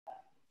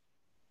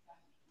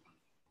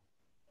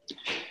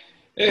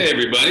Hey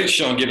everybody,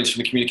 Sean Gibbons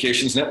from the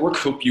Communications Network.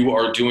 Hope you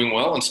are doing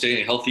well and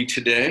staying healthy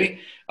today.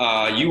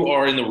 You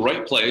are in the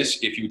right place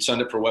if you'd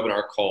signed up for a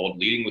webinar called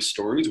Leading with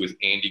Stories with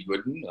Andy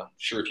Goodman. I'm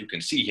sure if you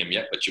can see him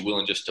yet, but you will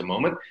in just a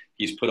moment.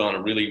 He's put on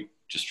a really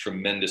just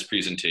tremendous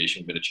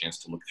presentation, been a chance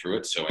to look through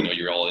it, so I know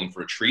you're all in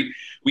for a treat.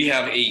 We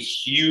have a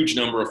huge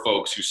number of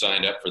folks who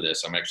signed up for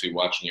this. I'm actually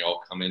watching you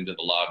all come into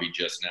the lobby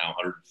just now,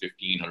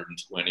 115,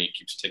 120,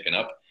 keeps ticking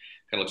up.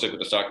 Kind of looks like what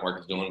the stock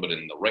market's doing, but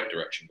in the right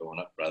direction, going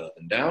up rather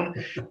than down.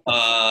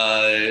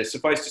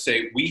 Suffice to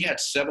say, we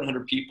had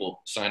 700 people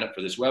sign up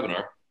for this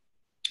webinar,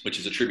 which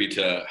is a tribute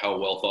to how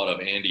well thought of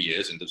Andy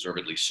is, and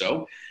deservedly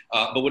so.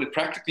 But what it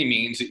practically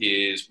means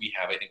is we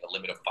have, I think, a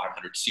limit of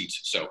 500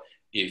 seats. So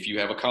if you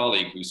have a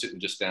colleague who's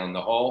sitting just down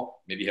the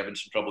hall, maybe having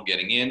some trouble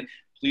getting in,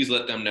 please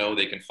let them know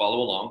they can follow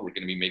along. We're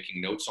going to be making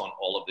notes on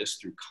all of this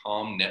through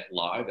ComNet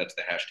Live. That's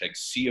the hashtag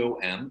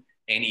COMNETLIVE.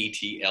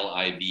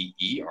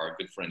 Our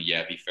good friend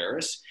Yavi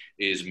Ferris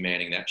is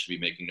manning that, should be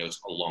making notes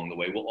along the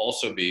way. We'll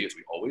also be, as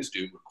we always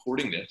do,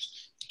 recording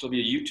this. There'll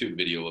be a YouTube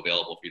video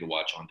available for you to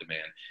watch on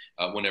demand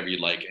whenever you'd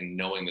like, and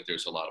knowing that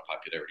there's a lot of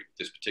popularity with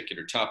this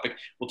particular topic,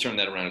 we'll turn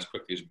that around as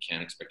quickly as we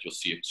can. Expect you'll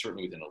see it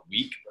certainly within a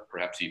week, or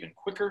perhaps even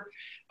quicker.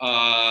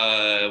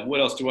 What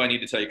else do I need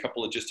to tell you? A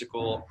couple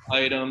logistical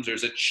items.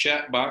 There's a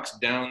chat box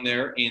down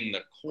there in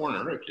the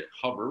corner. If you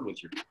hover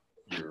with your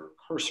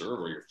cursor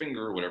or your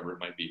finger or whatever it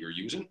might be you're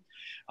using,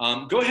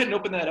 go ahead and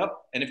open that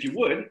up. And if you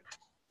would,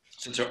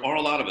 since there are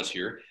a lot of us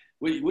here,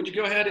 would you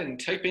go ahead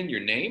and type in your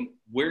name,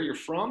 where you're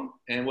from,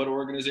 and what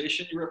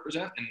organization you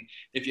represent? And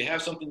if you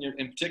have something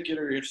in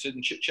particular you're interested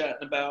in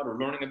chit-chatting about or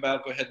learning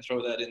about, go ahead and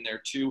throw that in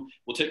there too.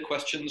 We'll take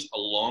questions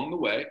along the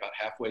way, about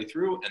halfway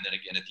through, and then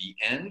again at the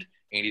end,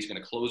 Andy's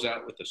going to close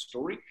out with a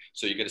story,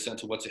 so you get a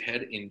sense of what's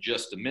ahead in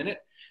just a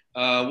minute.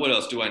 What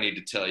else do I need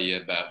to tell you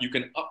about? You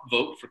can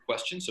upvote for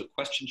questions, so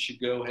questions should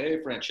go,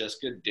 hey,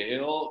 Francesca,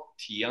 Dale,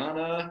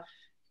 Tiana,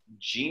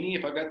 Jeannie,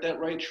 if I got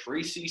that right,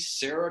 Tracy,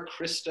 Sarah,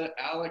 Krista,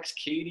 Alex,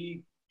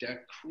 Katie,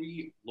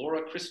 Dacree,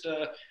 Laura,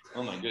 Krista.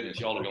 Oh my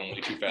goodness, y'all are going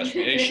way too fast for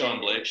me. Hey, Sean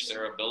Blake,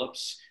 Sarah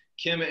Billups,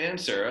 Kim and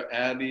Sarah,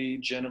 Abby,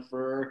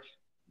 Jennifer,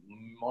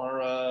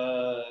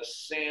 Mara,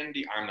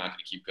 Sandy. I'm not going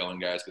to keep going,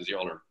 guys, because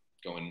y'all are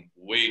going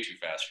way too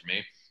fast for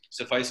me.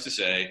 Suffice to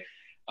say,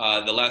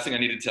 the last thing I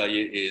need to tell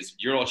you is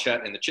you're all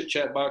chatting in the chit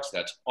chat box.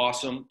 That's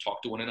awesome.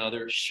 Talk to one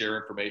another, share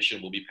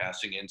information. We'll be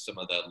passing in some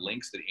of the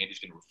links that Andy's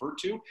going to refer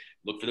to.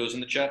 Look for those in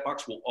the chat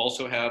box. We'll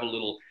also have a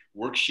little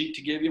worksheet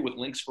to give you with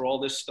links for all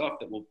this stuff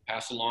that we'll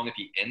pass along at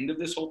the end of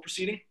this whole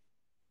proceeding.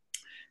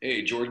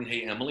 Hey, Jordan.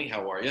 Hey, Emily.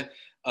 How are you?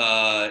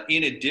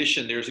 In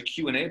addition, there's a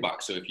Q&A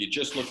box. So if you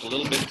just look a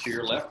little bit to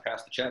your left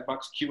past the chat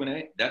box,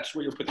 Q&A, that's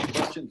where you'll put the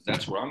questions.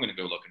 That's where I'm going to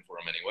go looking for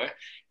them anyway.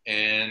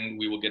 And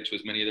we will get to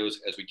as many of those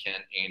as we can.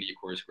 Andy, of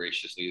course,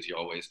 graciously, as he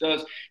always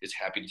does, is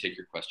happy to take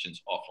your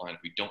questions offline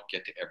if we don't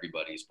get to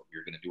everybody's, but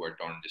we're going to do our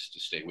darndest to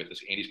stay with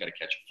us. Andy's got to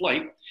catch a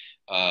flight.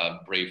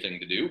 Brave thing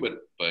to do, but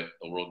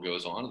the world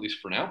goes on, at least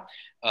for now.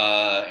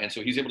 And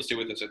so he's able to stay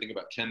with us, I think,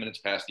 about 10 minutes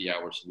past the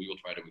hour. So we will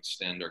try to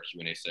extend our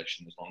Q&A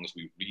section as long as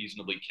we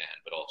reasonably can,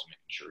 but also making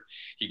sure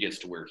he gets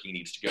to where he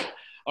needs to go.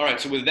 All right,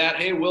 so with that,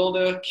 hey,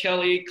 Wilda,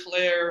 Kelly,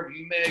 Claire,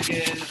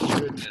 Megan,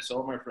 goodness,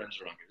 all my friends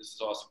are on here. This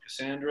is awesome.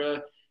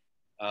 Cassandra,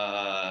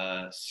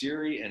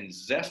 Siri, and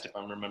Zest, if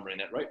I'm remembering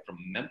that right, from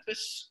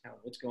Memphis.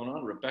 What's going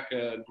on?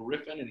 Rebecca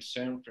Griffin in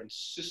San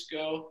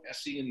Francisco,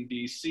 Essie in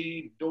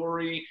DC,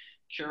 Dory,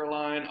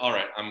 Caroline. All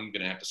right, I'm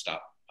going to have to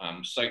stop.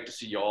 I'm psyched to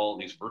see you all, at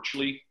least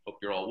virtually. Hope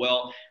you're all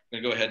well.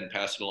 I'm going to go ahead and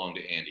pass it along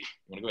to Andy. You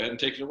want to go ahead and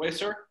take it away,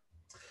 sir?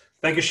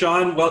 Thank you,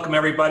 Sean. Welcome,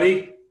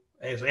 everybody.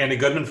 It's Andy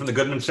Goodman from the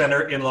Goodman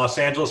Center in Los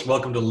Angeles.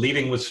 Welcome to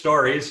Leading with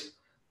Stories.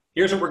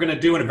 Here's what we're going to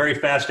do in a very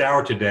fast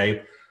hour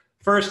today.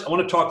 First, I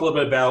want to talk a little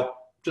bit about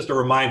just a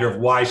reminder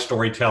of why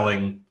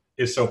storytelling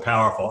is so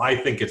powerful. I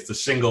think it's the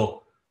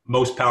single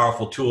most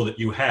powerful tool that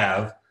you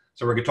have.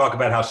 So we're going to talk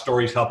about how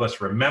stories help us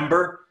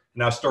remember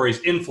and how stories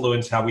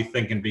influence how we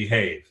think and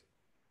behave.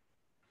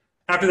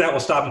 After that, we'll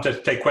stop and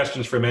take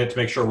questions for a minute to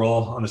make sure we're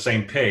all on the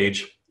same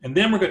page. And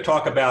then we're going to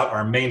talk about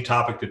our main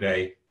topic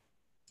today,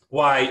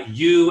 why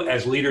you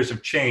as leaders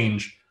of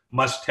change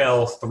must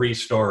tell 3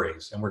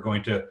 stories. And we're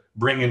going to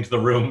bring into the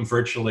room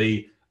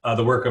virtually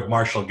the work of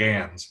Marshall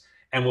Ganz.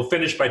 And we'll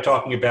finish by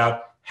talking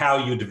about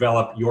how you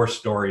develop your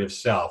story of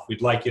self.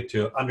 We'd like you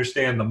to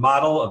understand the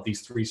model of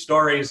these 3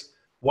 stories,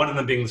 one of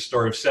them being the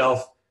story of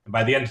self. And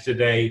by the end of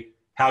today,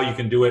 how you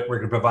can do it. We're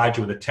going to provide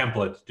you with a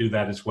template to do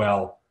that as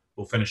well.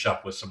 We'll finish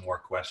up with some more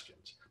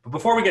questions. But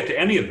before we get to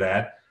any of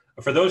that,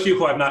 for those of you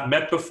who I've not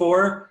met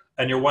before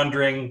and you're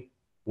wondering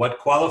what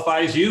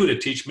qualifies you to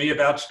teach me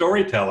about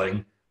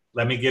storytelling,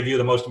 let me give you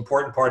the most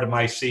important part of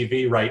my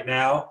CV right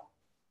now.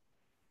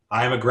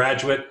 I am a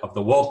graduate of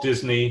the Walt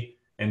Disney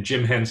and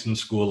Jim Henson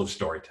School of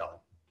Storytelling.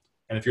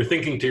 And if you're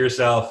thinking to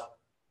yourself,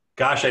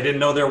 gosh, I didn't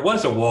know there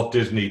was a Walt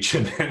Disney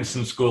Jim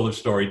Henson School of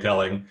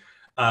Storytelling,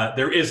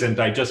 there isn't.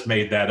 I just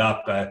made that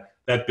up.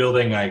 That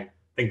building, I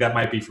think that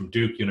might be from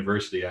Duke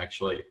University,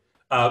 actually.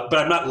 But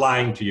I'm not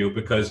lying to you,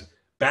 because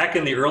back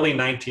in the early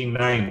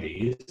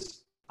 1990s,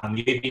 on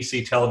the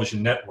ABC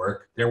television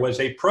network, there was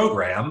a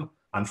program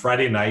on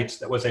Friday nights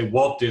that was a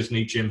Walt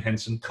Disney Jim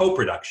Henson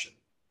co-production.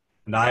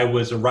 And I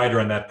was a writer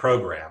on that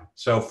program.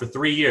 So for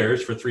 3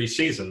 years, for 3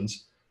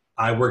 seasons,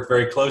 I worked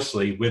very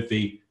closely with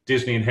the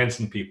Disney and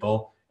Henson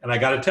people. And I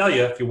got to tell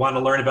you, if you want to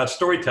learn about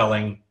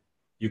storytelling,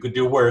 you could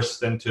do worse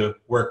than to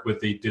work with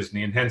the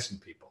Disney and Henson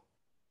people.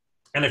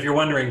 And if you're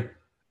wondering,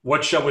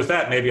 what show was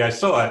that? Maybe I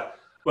saw it.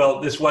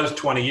 Well, this was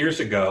 20 years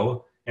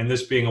ago, and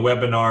this being a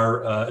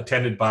webinar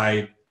attended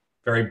by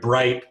very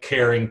bright,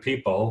 caring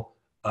people,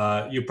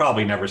 you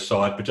probably never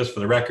saw it, but just for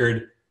the record,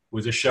 it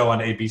was a show on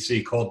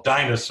ABC called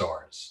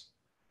Dinosaurs.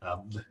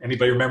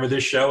 Anybody remember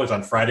this show? It was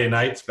on Friday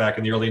nights back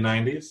in the early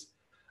 90s.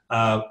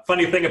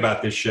 Funny thing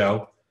about this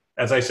show,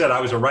 as I said,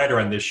 I was a writer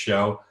on this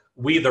show.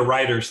 We, the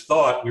writers,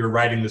 thought we were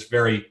writing this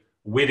very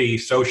witty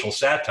social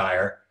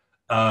satire,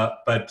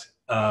 but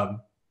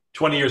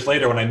 20 years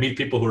later, when I meet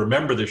people who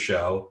remember the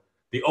show,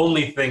 the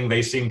only thing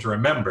they seem to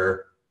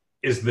remember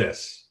is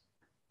this.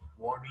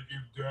 Want to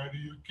give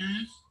Daddy a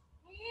kiss?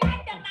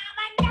 Not the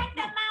mama, not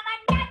the mama,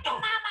 not the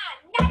mama,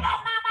 not the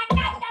mama,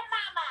 not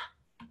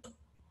the mama.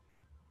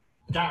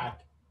 Dad,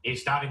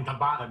 it's starting to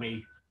bother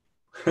me.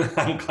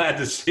 I'm glad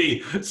to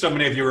see so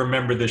many of you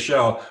remember the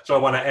show. So I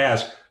want to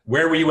ask,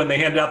 where were you when they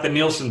handed out the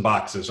Nielsen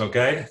boxes,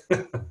 okay?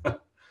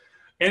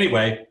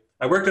 Anyway,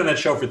 I worked on that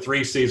show for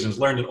 3 seasons,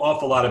 learned an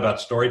awful lot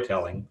about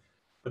storytelling.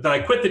 But then I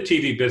quit the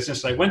TV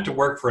business and I went to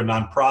work for a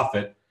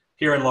nonprofit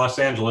here in Los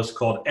Angeles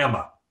called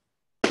Emma.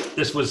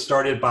 This was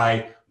started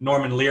by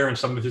Norman Lear and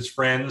some of his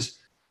friends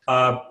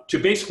to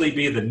basically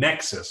be the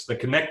nexus, the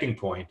connecting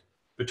point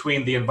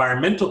between the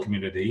environmental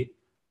community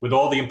with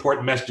all the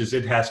important messages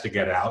it has to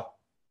get out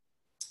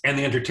and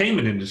the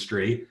entertainment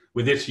industry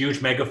with its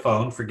huge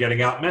megaphone for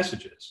getting out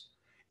messages.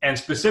 And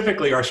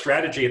specifically, our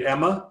strategy at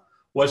Emma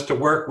was to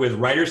work with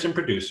writers and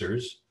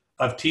producers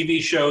of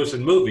TV shows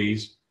and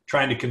movies,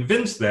 trying to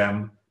convince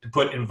them to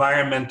put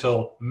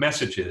environmental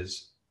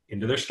messages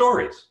into their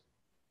stories.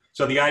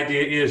 So the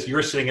idea is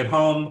you're sitting at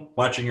home,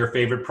 watching your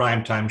favorite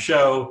primetime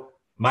show,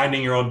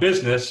 minding your own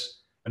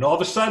business, and all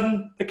of a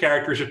sudden, the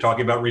characters are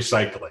talking about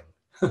recycling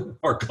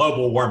or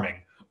global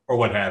warming or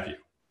what have you.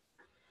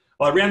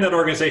 Well, I ran that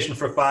organization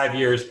for 5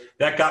 years.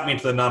 That got me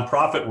into the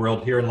nonprofit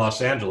world here in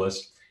Los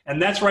Angeles. And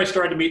that's where I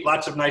started to meet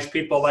lots of nice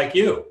people like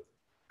you.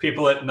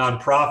 People at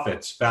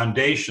nonprofits,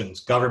 foundations,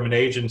 government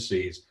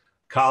agencies,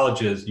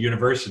 colleges,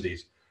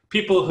 universities.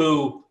 People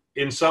who,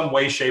 in some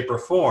way, shape, or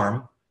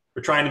form,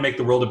 were trying to make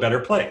the world a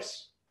better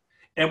place.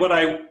 And what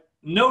I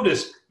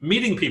noticed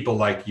meeting people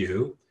like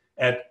you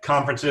at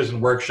conferences and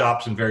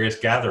workshops and various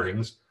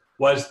gatherings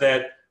was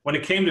that when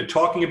it came to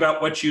talking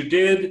about what you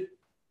did,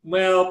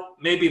 well,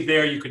 maybe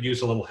there you could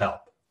use a little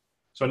help.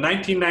 So in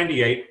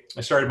 1998,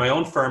 I started my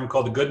own firm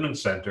called the Goodman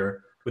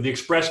Center with the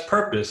express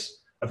purpose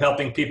of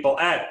helping people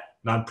at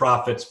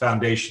nonprofits,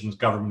 foundations,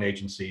 government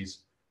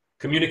agencies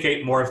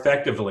communicate more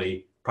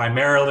effectively,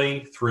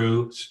 primarily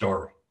through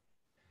story.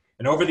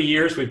 And over the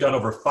years, we've done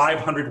over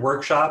 500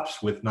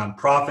 workshops with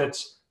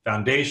nonprofits,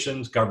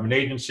 foundations, government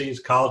agencies,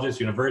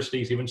 colleges,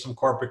 universities, even some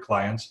corporate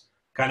clients,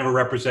 kind of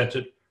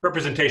a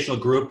representational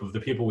group of the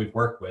people we've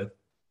worked with.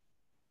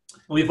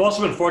 And we've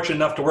also been fortunate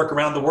enough to work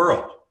around the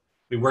world.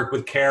 We work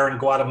with CARE in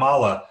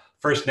Guatemala,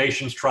 First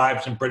Nations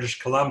tribes in British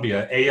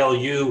Columbia,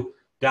 ALU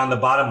down the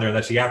bottom there,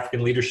 that's the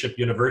African Leadership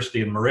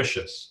University in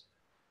Mauritius.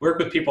 Work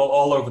with people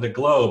all over the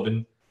globe,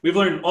 and we've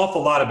learned an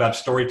awful lot about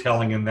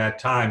storytelling in that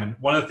time. And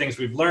one of the things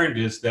we've learned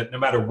is that no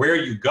matter where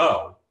you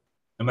go,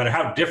 no matter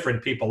how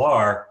different people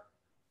are,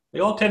 they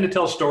all tend to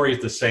tell stories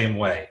the same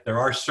way. There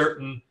are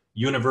certain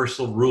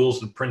universal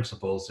rules and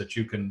principles that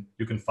you can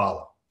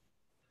follow.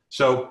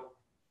 So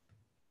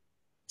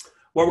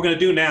what we're going to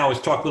do now is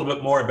talk a little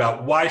bit more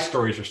about why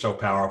stories are so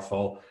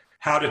powerful,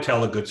 how to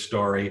tell a good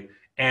story,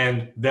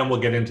 and then we'll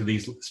get into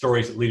these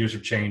stories that leaders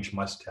of change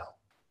must tell.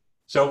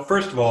 So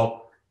first of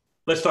all,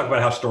 let's talk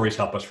about how stories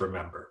help us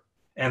remember.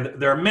 And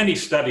there are many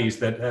studies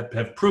that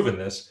have proven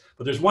this,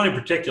 but there's one in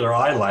particular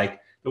I like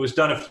that was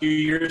done a few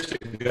years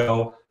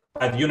ago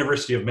by the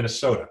University of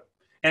Minnesota.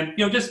 And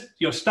just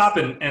stop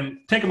and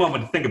take a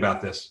moment to think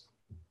about this.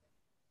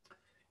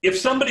 If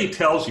somebody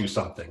tells you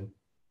something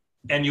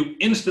and you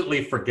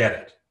instantly forget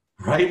it,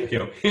 right?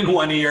 In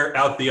one ear,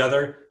 out the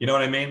other, you know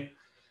what I mean?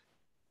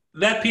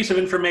 That piece of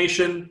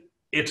information,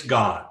 it's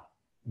gone.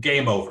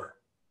 Game over.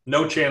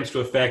 No chance to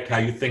affect how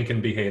you think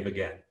and behave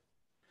again.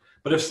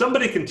 But if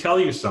somebody can tell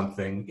you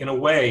something in a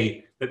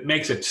way that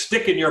makes it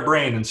stick in your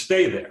brain and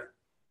stay there,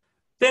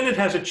 then it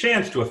has a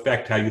chance to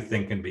affect how you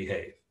think and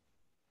behave.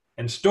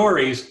 And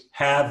stories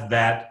have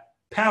that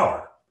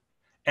power.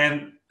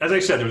 And as I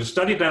said, there was a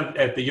study done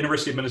at the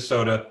University of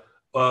Minnesota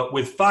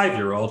with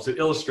 5-year-olds that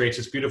illustrates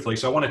this beautifully.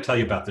 So I want to tell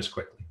you about this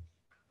quickly.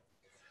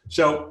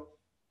 So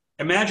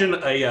imagine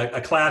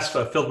a class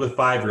filled with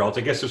 5-year-olds.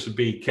 I guess this would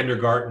be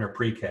kindergarten or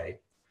pre-K.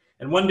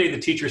 And one day the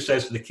teacher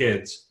says to the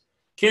kids,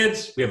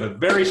 we have a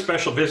very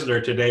special visitor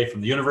today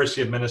from the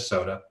University of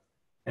Minnesota.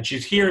 And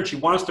she's here and she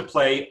wants to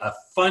play a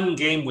fun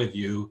game with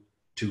you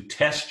to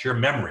test your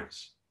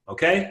memories.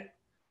 Okay?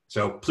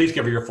 So please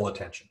give her your full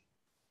attention.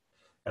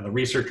 And the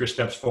researcher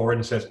steps forward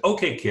and says,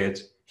 okay,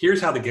 kids,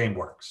 here's how the game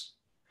works.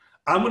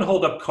 I'm going to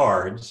hold up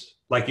cards,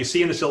 like you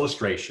see in this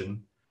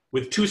illustration,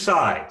 with two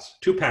sides,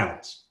 two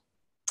panels.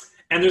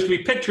 And there's going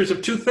to be pictures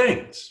of two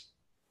things,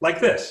 like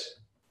this.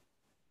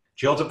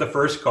 She holds up the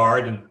first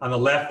card, and on the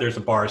left, there's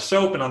a bar of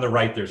soap, and on the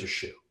right, there's a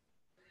shoe.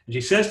 And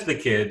she says to the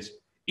kids,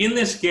 in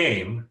this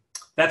game,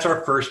 that's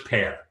our first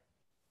pair.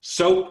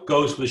 Soap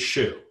goes with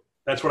shoe.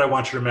 That's what I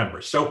want you to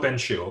remember, soap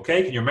and shoe,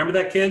 okay? Can you remember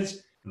that,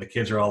 kids? And the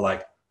kids are all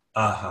like,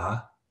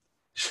 uh-huh.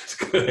 That's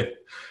good.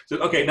 So,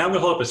 okay, now I'm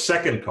going to hold up a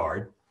second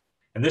card.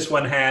 And this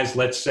one has,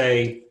 let's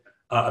say,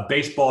 a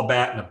baseball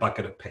bat and a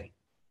bucket of paint.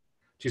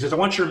 She says, I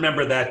want you to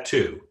remember that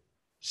too.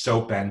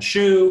 Soap and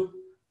shoe,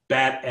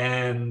 bat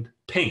and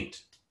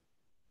paint.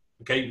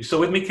 Okay, you still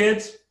with me,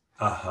 kids?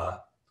 Uh-huh.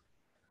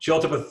 She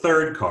holds up a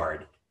third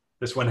card.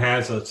 This one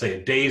has, let's say,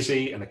 a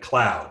daisy and a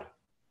cloud.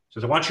 She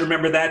says, I want you to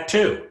remember that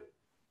too.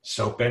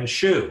 Soap and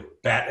shoe,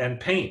 bat and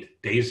paint,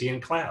 daisy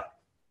and cloud.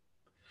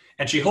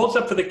 And she holds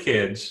up for the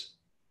kids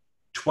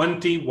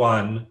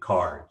 21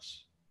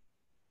 cards.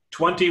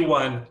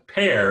 21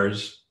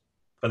 pairs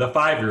for the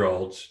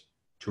 5-year-olds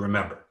to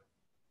remember.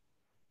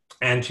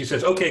 And she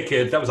says, okay,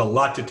 kids, that was a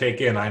lot to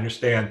take in, I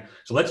understand.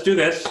 So let's do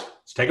this.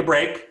 Let's take a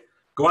break,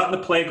 go out in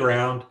the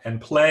playground and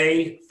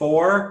play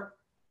for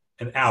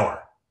an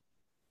hour.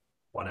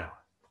 1 hour.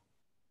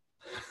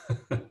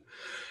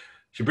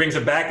 She brings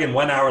it back in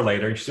 1 hour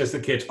later, and she says to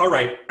the kids, all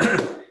right,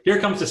 here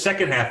comes the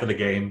second half of the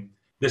game.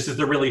 This is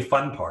the really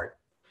fun part.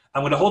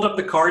 I'm going to hold up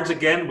the cards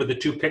again with the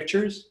two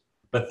pictures,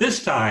 but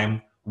this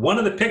time, one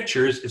of the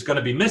pictures is going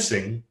to be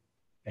missing,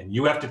 and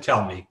you have to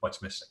tell me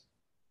what's missing.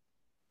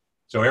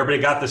 So everybody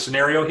got the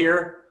scenario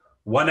here?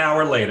 1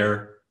 hour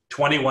later,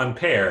 21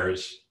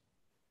 pairs.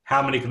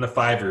 How many can the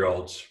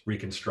 5-year-olds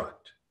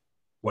reconstruct?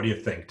 What do you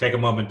think? Take a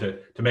moment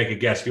to make a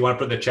guess. If you want to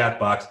put in the chat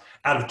box,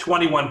 out of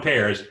 21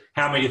 pairs,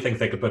 how many do you think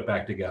they could put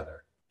back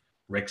together?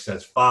 Rick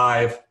says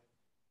 5,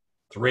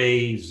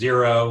 3,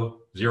 0,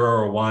 0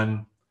 or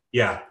 1.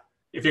 Yeah,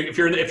 if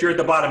you're at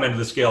the bottom end of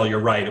the scale, you're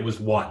right. It was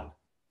 1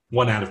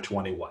 out of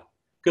 21.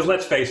 Because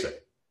let's face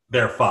it,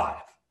 they're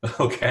 5.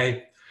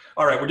 Okay.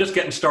 All right, we're just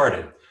getting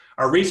started.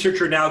 Our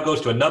researcher now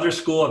goes to another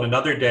school on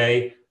another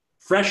day.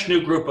 Fresh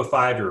new group of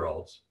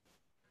 5-year-olds.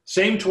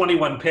 Same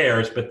 21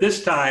 pairs, but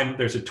this time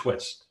there's a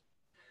twist.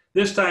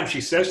 This time she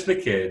says to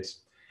the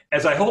kids,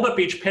 as I hold up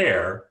each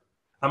pair,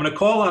 I'm going to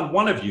call on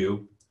one of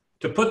you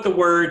to put the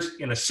words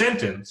in a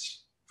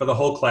sentence for the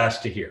whole class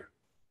to hear.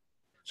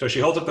 So she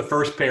holds up the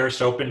first pair,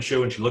 soap and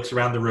shoe, and she looks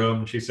around the room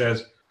and she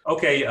says,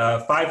 okay,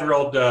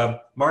 5-year-old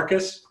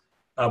Marcus,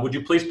 would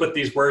you please put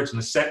these words in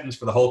a sentence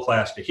for the whole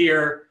class to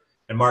hear?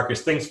 And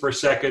Marcus thinks for a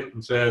second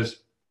and says,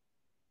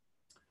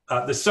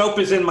 the soap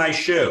is in my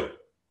shoe.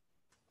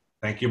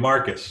 Thank you,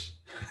 Marcus,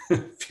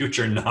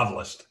 future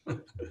novelist.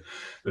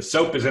 The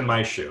soap is in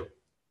my shoe.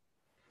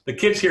 The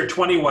kids hear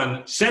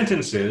 21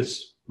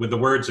 sentences with the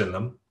words in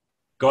them,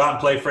 go out and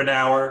play for an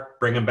hour,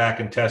 bring them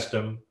back and test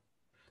them.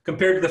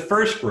 Compared to the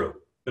first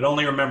group that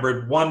only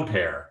remembered one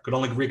pair, could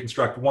only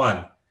reconstruct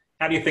one,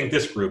 how do you think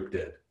this group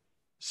did?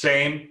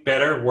 Same,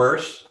 better,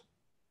 worse?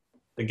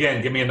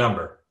 Again, give me a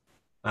number.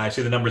 I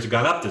see the numbers have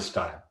gone up this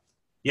time.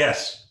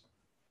 Yes,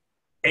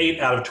 8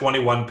 out of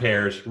 21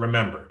 pairs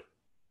remembered.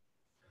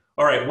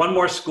 All right, one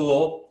more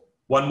school,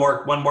 one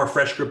more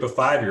fresh group of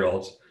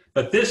 5-year-olds,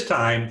 but this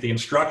time the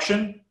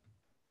instruction,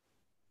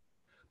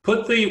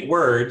 put the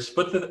words,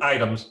 put the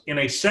items in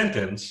a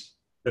sentence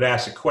that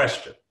asks a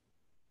question.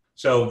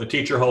 So the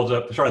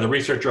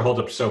researcher holds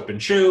up soap and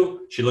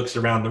shoe. She looks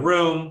around the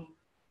room.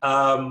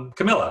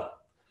 Camilla,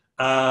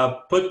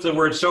 put the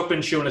word soap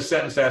and shoe in a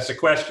sentence that asks a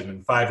question.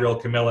 And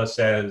 5-year-old Camilla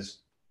says,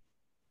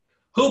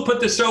 who put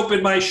the soap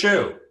in my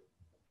shoe?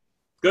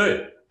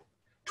 Good.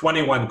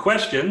 21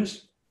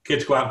 questions.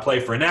 Kids go out and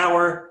play for an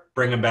hour,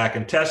 bring them back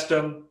and test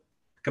them.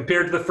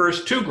 Compared to the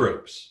first two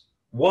groups,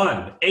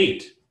 1,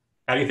 8.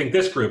 How do you think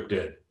this group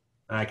did?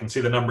 I can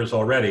see the numbers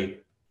already.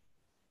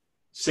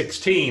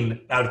 16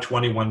 out of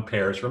 21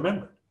 pairs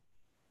remembered.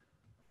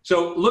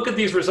 So look at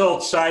these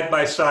results side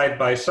by side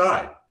by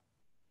side.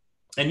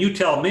 And you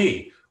tell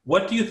me,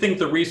 what do you think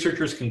the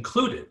researchers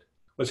concluded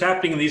was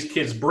happening in these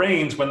kids'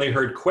 brains when they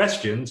heard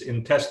questions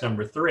in test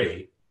number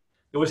 3?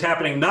 It was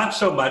happening not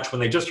so much when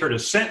they just heard a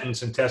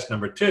sentence in test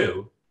number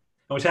 2.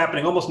 It was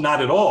happening almost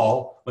not at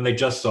all when they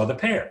just saw the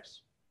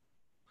pairs.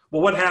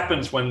 Well, what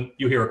happens when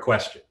you hear a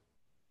question?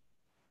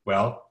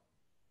 Well,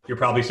 you're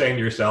probably saying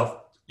to yourself,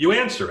 you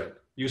answer it.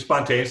 You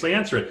spontaneously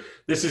answer it.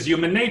 This is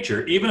human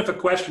nature. Even if a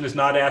question is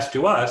not asked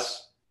to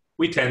us,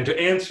 we tend to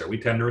answer. We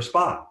tend to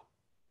respond.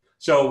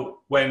 So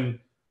when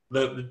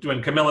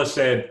Camilla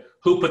said,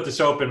 who put the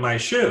soap in my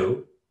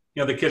shoe?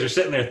 The kids are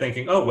sitting there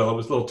thinking, oh, well, it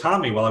was little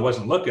Tommy while I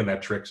wasn't looking,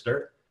 that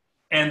trickster.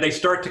 And they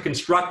start to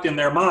construct in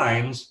their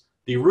minds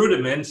the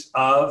rudiments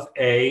of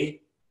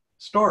a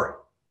story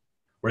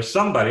where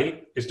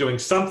somebody is doing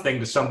something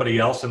to somebody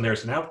else and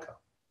there's an outcome.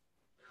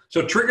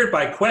 So triggered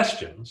by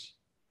questions,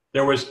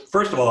 there was,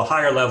 first of all, a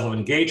higher level of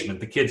engagement.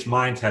 The kids'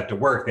 minds had to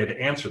work. They had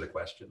to answer the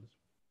questions.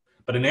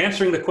 But in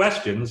answering the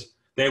questions,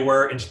 They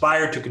were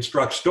inspired to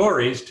construct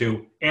stories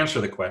to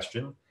answer the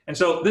question. And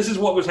so this is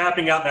what was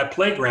happening out in that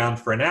playground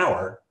for an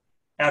hour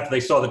after they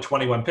saw the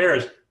 21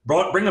 pairs.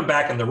 Bring them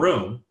back in the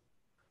room,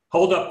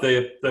 hold up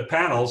the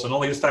panels, and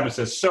only this time it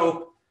says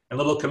soap, and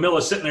little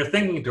Camilla's sitting there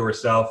thinking to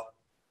herself,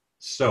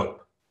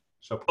 soap.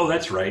 Oh,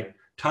 that's right.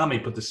 Tommy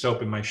put the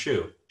soap in my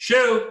shoe.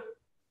 Shoe!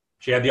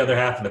 She had the other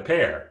half of the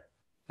pair,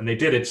 and they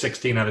did it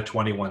 16 out of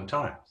 21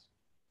 times.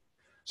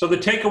 So the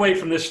takeaway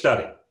from this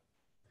study,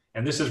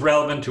 and this is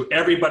relevant to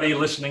everybody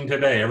listening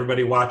today,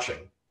 everybody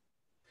watching,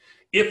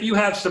 if you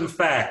have some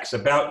facts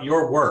about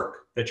your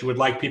work that you would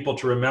like people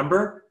to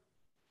remember,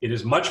 it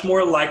is much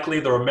more likely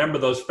they'll remember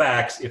those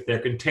facts if they're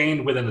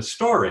contained within a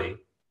story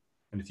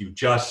and if you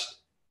just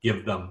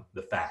give them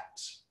the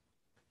facts.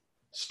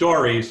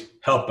 Stories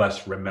help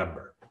us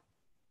remember.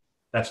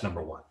 That's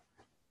number one.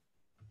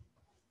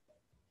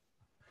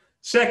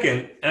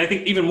 Second, and I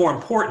think even more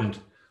important,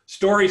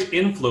 stories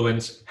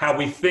influence how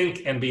we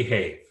think and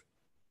behave.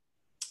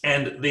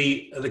 And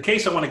the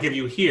case I want to give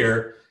you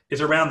here is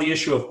around the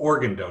issue of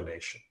organ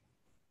donation.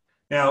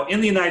 Now,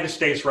 in the United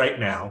States right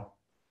now,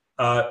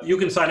 you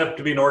can sign up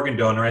to be an organ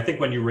donor. I think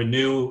when you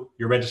renew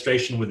your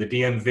registration with the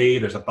DMV,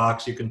 there's a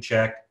box you can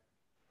check.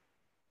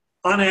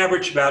 On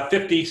average, about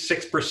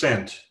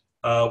 56%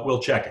 will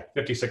check it,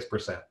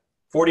 56%.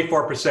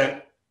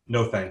 44%,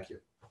 no thank you.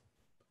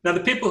 Now, the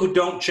people who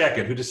don't check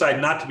it, who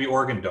decide not to be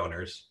organ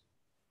donors,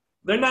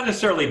 they're not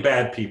necessarily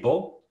bad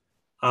people.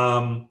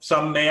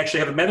 Some may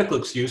actually have a medical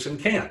excuse and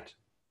can't.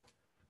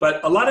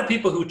 But a lot of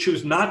people who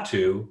choose not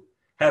to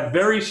have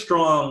very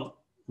strong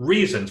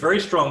reasons, very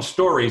strong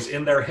stories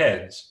in their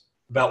heads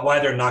about why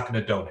they're not going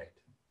to donate.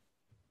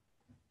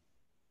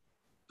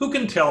 Who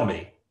can tell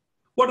me,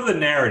 what are the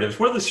narratives,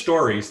 what are the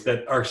stories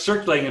that are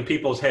circulating in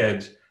people's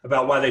heads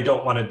about why they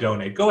don't want to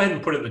donate? Go ahead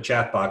and put it in the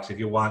chat box if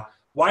you want.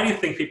 Why do you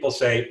think people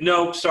say,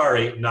 no,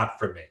 sorry, not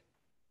for me?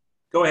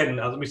 Go ahead and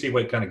let me see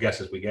what kind of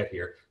guesses we get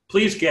here.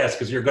 Please guess,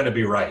 because you're going to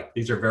be right.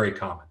 These are very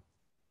common.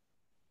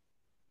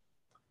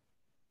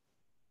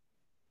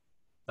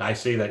 I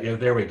see that. Yeah,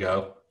 there we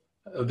go.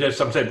 There's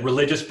some said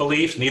religious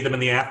beliefs, need them in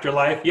the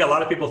afterlife. Yeah, a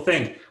lot of people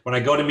think when I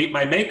go to meet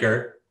my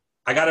maker,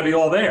 I got to be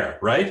all there,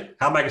 right?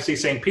 How am I going to see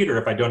St. Peter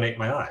if I donate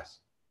my eyes?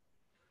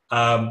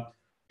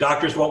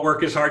 Doctors won't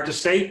work as hard to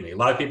save me. A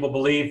lot of people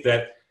believe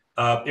that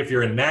if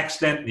you're in an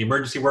accident, the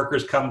emergency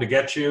workers come to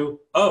get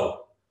you.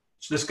 Oh,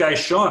 so this guy's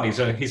Sean.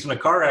 He's in a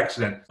car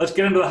accident. Let's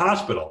get him to the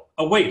hospital.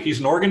 Oh, wait, he's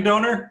an organ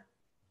donor?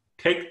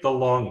 Take the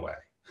long way.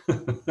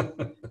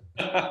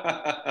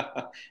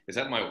 Is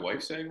that my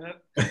wife saying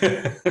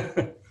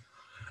that?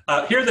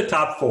 Here are the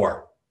top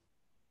four.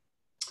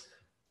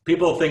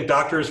 People think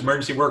doctors,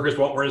 emergency workers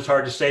won't work as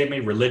hard to save me.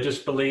 Religious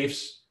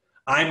beliefs.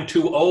 I'm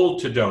too old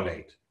to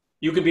donate.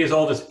 You can be as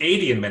old as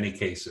 80 in many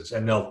cases,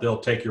 and they'll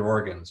take your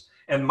organs.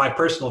 And my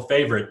personal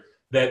favorite,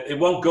 that it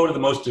won't go to the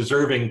most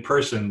deserving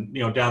person,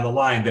 down the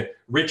line, that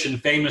rich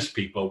and famous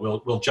people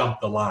will jump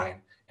the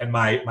line, and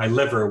my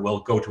liver will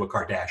go to a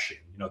Kardashian,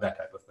 that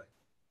type of thing.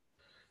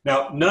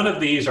 Now, none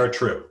of these are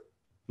true.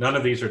 None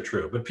of these are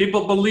true, but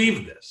people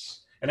believe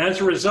this. And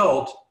as a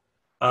result,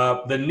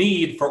 the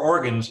need for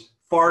organs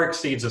far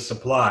exceeds the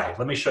supply.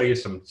 Let me show you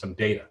some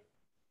data.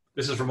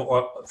 This is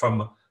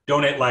from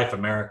Donate Life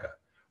America.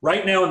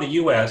 Right now in the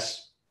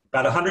US,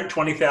 about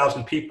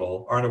 120,000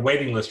 people are on a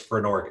waiting list for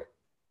an organ.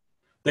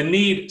 The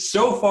need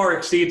so far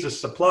exceeds the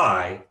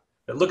supply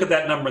that look at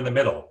that number in the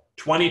middle.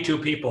 22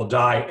 people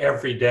die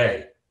every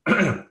day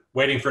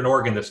waiting for an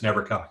organ that's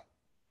never coming.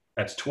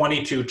 That's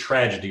 22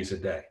 tragedies a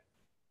day.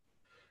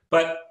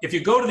 But if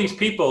you go to these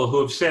people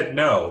who have said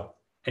no,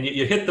 and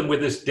you hit them with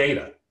this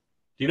data,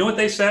 do you know what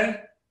they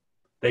say?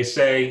 They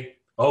say,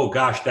 oh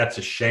gosh, that's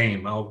a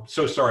shame. Oh,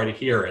 so sorry to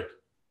hear it.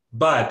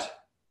 But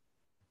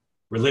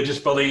religious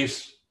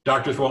beliefs,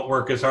 doctors won't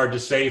work as hard to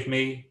save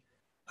me,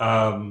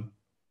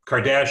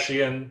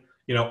 Kardashian,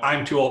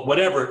 I'm too old,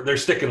 whatever, they're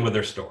sticking with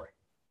their story.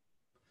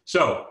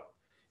 So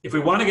if we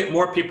want to get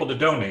more people to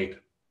donate,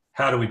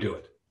 how do we do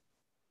it?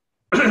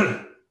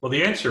 Well,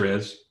 the answer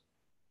is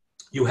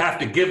you have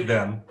to give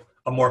them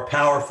a more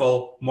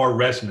powerful, more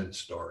resonant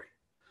story.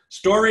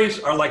 Stories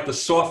are like the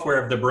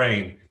software of the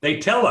brain. They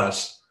tell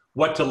us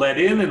what to let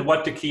in and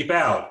what to keep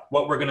out,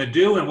 what we're going to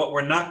do and what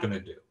we're not going to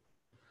do.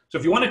 So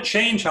if you want to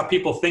change how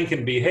people think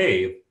and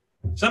behave,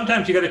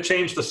 sometimes you got to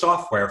change the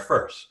software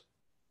first.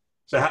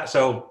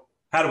 So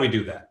how do we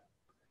do that?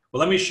 Well,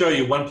 let me show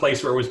you one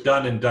place where it was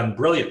done and done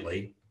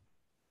brilliantly,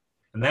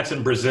 and that's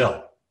in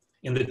Brazil.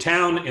 In the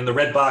town in the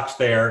red box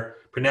there,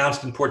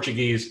 pronounced in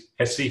Portuguese,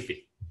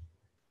 Recife.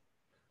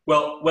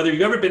 Well, whether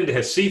you've ever been to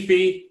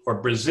Recife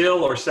or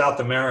Brazil or South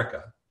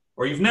America,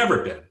 or you've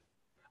never been,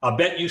 I'll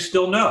bet you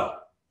still know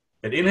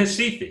that in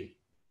Recife,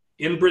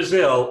 in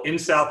Brazil, in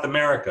South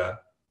America,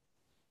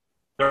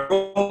 they're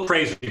all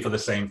crazy for the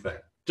same thing.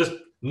 Just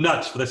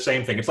nuts for the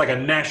same thing. It's like a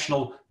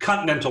national,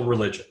 continental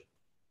religion.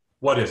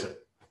 What is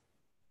it?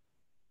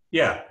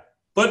 Yeah,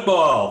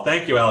 football.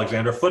 Thank you,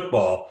 Alexandra.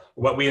 Football.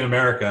 What we in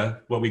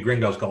America, what we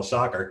gringos call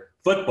soccer.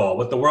 Football,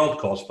 what the world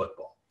calls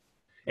football.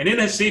 And in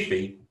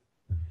Recife,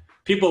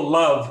 people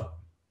love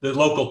the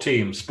local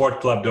team,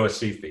 Sport Club do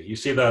Recife. You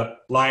see the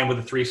lion with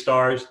the 3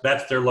 stars?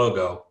 That's their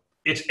logo.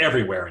 It's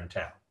everywhere in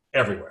town,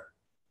 everywhere.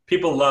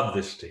 People love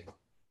this team.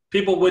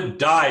 People would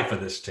die for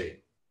this team.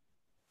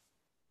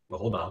 Well,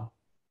 hold on.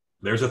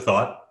 There's a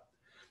thought.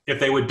 If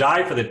they would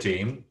die for the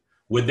team,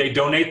 would they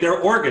donate their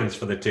organs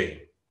for the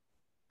team?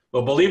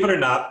 Well, believe it or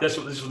not, this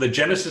was the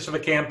genesis of a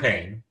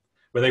campaign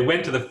where they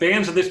went to the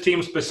fans of this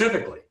team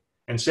specifically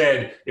and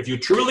said, if you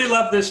truly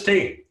love this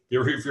team,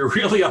 if you're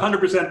really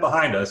 100%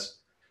 behind us,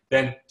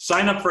 then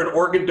sign up for an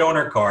organ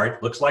donor card,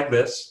 looks like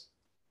this,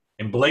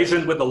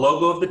 emblazoned with the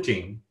logo of the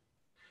team.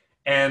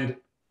 And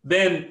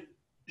then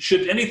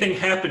should anything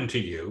happen to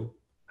you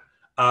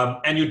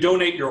and you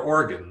donate your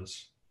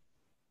organs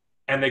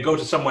and they go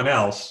to someone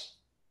else,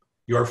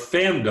 your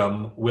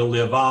fandom will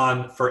live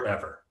on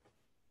forever.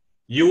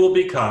 You will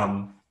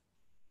become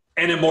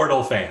an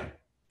immortal fan.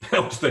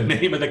 That was the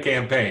name of the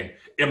campaign,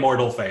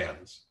 Immortal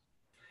Fans.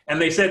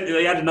 And they said,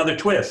 they had another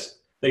twist.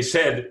 They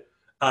said,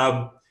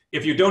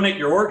 if you donate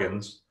your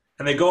organs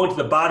and they go into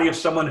the body of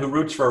someone who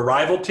roots for a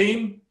rival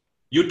team,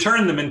 you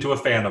turn them into a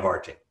fan of our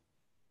team.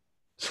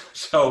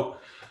 So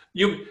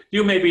you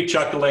may be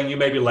chuckling, you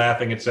may be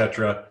laughing,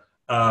 etc.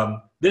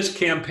 This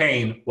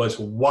campaign was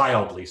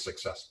wildly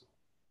successful,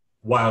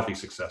 wildly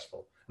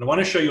successful. And I want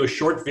to show you a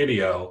short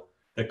video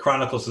that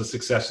chronicles the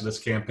success of this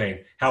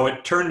campaign, how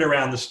it turned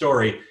around the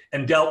story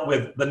and dealt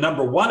with the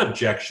number one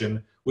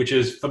objection, which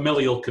is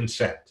familial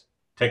consent.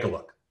 Take a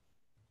look.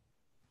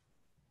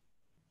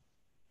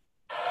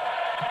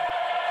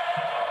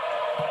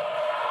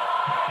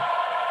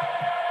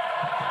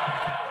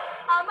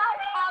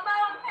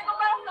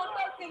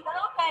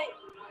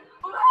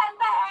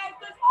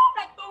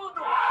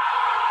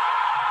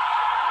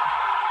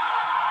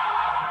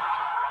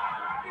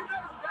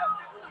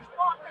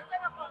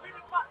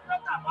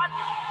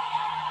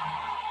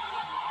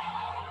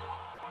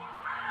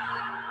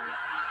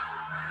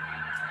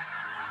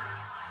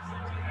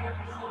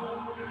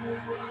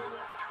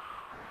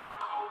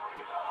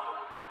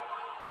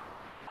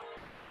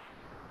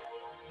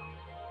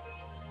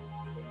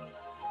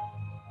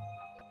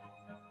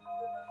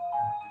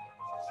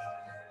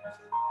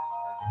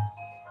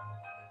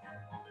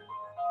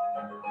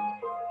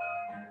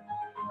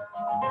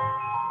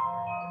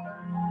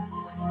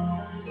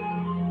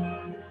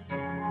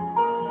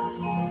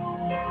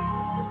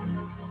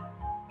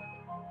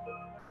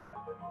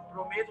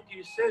 Prometo que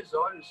os seus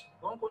olhos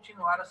vão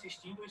continuar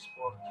assistindo o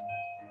esporte.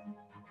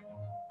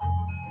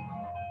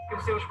 Que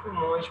os seus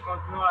pulmões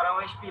continuarão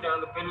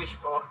respirando pelo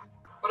esporte.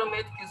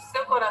 Prometo que o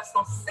seu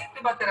coração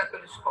sempre baterá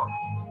pelo esporte.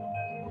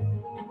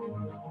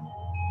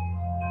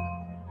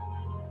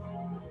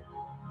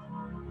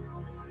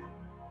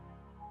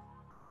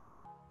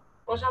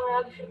 Hoje a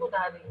maior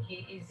dificuldade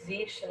que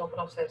existe no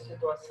processo de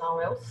doação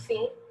é o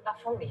sim da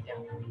família.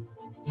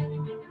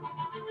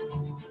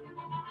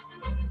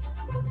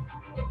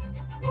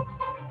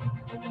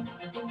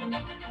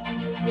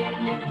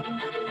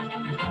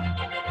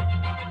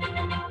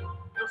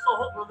 Eu sou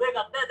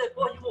rubro-negra até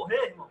depois de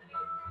morrer, irmão.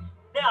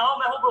 Minha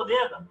alma é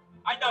rubro-negra.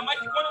 Ainda mais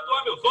que quando eu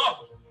doar meus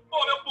órgãos,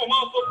 pô, meu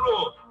pulmão for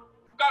pro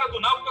cara do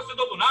Náutico,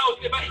 torcedor do Náutico,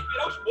 ele vai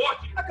respirar o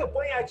esporte. A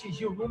campanha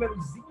atingiu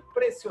números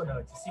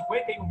impressionantes.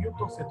 51 mil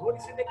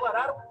torcedores se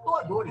declararam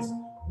doadores,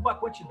 uma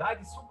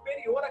quantidade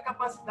superior à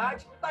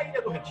capacidade da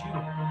Ilha do Retiro.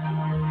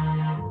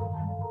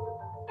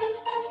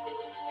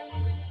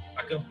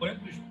 A campanha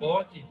do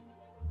esporte,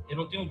 eu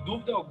não tenho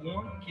dúvida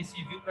alguma que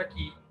serviu para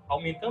que,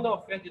 aumentando a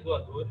oferta de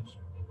doadores,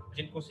 a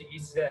gente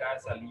conseguisse zerar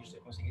essa lista,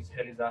 conseguisse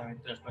realizar o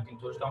transplante em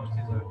todos que estavam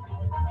precisando.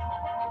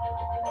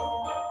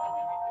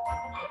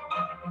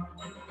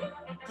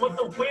 Uma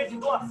campanha de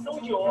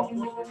doação de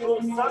órgãos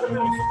lançada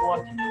pelo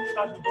esporte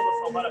está ajudando a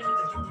salvar a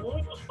vida de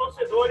muitos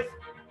torcedores.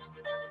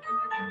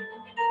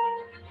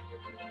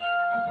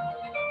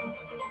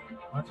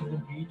 Antes do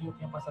vídeo, eu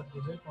tinha passado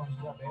 18 anos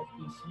de diabetes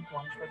e 5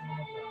 anos fazendo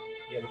mestrado.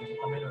 E a vida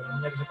está melhorando,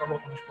 minha vida está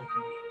voltando aos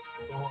pouquinhos.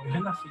 Eu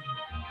renasci.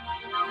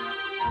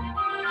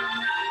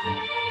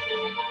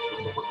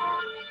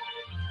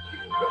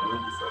 O caminho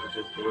de saúde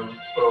é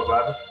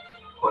provado,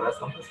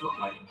 coração para sua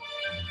mãe.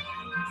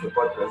 Você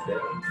pode trazer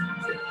ela, com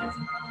certeza.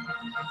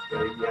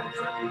 Espero enviar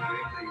essa amiga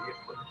e iria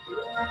quando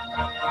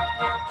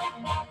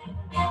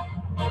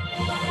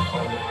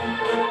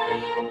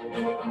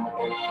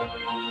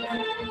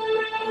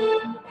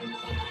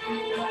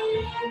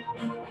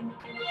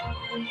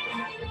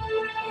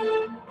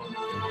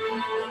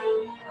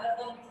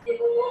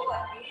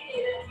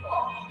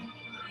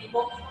E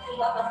vamos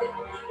continuar fazendo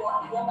o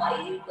esporte. Vamos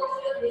aí,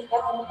 torcedor do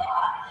esporte, vamos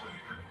lá.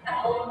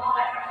 Não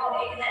é pra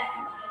correr, né?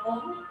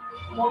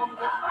 Vamos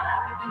pra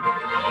parar.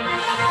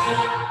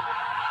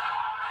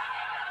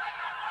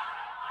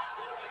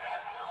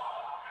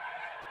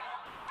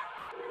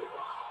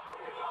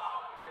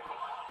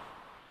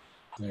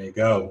 There you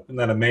go. Isn't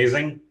that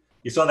amazing?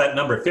 You saw that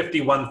number,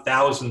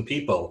 51,000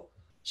 people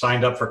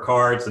signed up for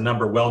cards, the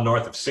number well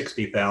north of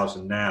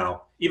 60,000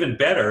 now. Even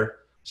better,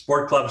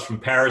 sport clubs from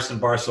Paris and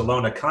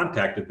Barcelona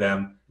contacted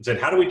them and said,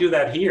 how do we do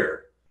that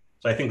here?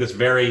 So I think this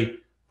very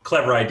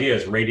clever idea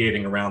is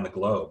radiating around the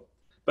globe.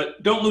 But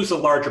But don't lose the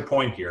larger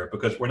point here,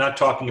 because we're not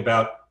talking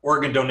about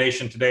organ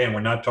donation today, and we're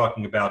not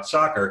talking about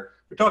soccer.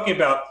 We're talking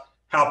about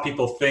how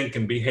people think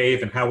and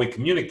behave and how we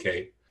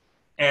communicate.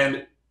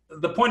 And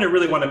the point I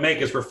really want to make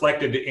is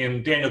reflected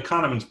in Daniel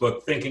Kahneman's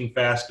book, Thinking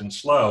Fast and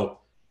Slow.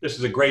 This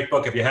is a great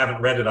book. If you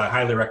haven't read it, I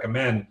highly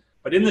recommend.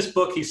 But in this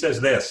book, he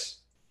says this: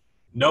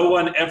 no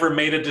one ever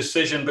made a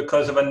decision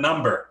because of a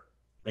number.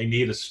 They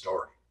need a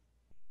story.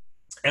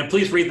 And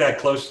please read that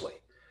closely,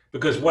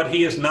 because what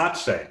he is not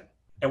saying,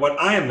 and what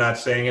I am not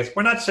saying, is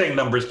we're not saying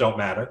numbers don't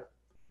matter.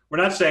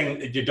 We're not saying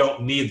that you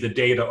don't need the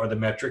data or the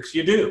metrics.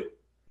 You do.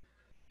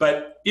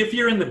 But if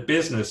you're in the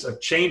business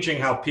of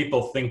changing how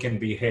people think and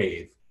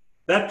behave,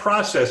 that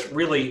process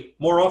really,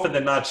 more often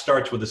than not,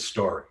 starts with a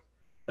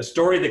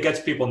story that gets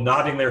people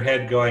nodding their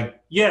head going,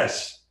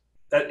 yes,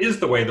 that is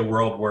the way the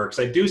world works.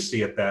 I do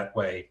see it that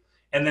way.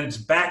 And then it's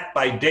backed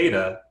by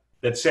data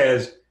that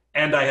says,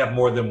 and I have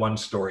more than one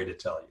story to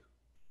tell you.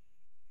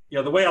 You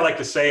know, the way I like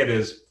to say it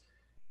is,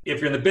 if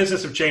you're in the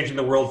business of changing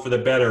the world for the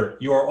better,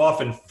 you are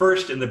often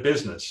first in the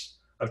business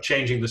of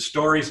changing the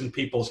stories in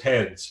people's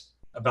heads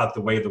about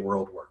the way the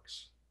world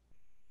works.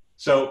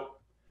 So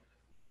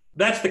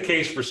that's the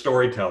case for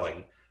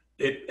storytelling.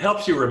 It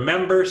helps you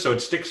remember, so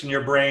it sticks in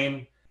your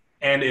brain,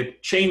 and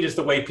it changes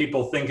the way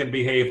people think and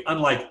behave,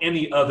 unlike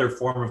any other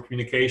form of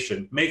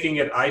communication, making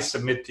it, I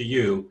submit to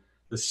you,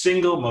 the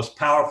single most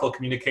powerful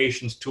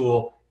communications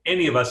tool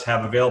any of us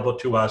have available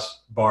to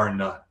us, bar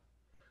none.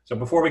 So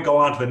before we go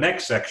on to the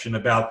next section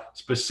about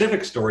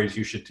specific stories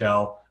you should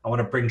tell, I want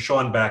to bring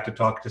Sean back to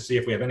talk to see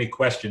if we have any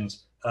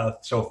questions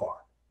so far.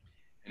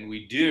 And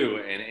we do.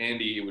 And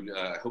Andy, it would,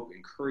 I hope,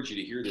 encourage you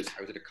to hear this.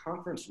 I was at a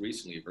conference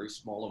recently, a very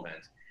small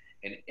event,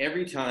 and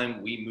every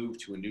time we moved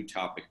to a new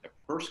topic, the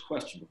first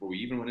question before we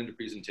even went into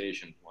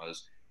presentation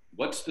was,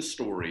 what's the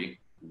story?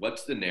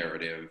 What's the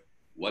narrative?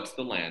 What's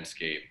the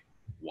landscape?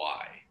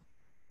 Why?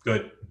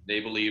 Good.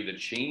 They believe that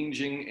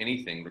changing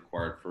anything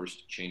required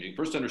first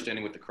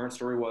understanding what the current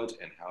story was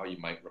and how you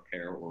might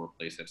repair or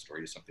replace that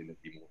story to something that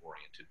would be more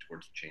oriented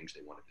towards the change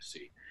they wanted to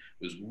see.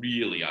 It was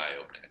really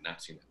eye-opening. I had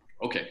not seen that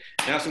before. Okay,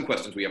 now some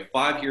questions. We have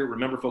 5 here.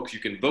 Remember, folks,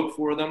 you can vote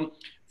for them.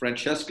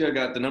 Francesca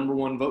got the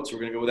 #1 vote, so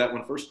we're going to go with that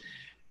one first.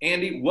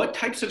 Andy, what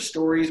types of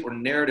stories or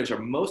narratives are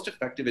most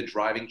effective at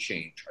driving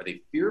change? Are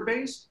they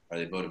fear-based? Are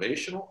they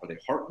motivational? Are they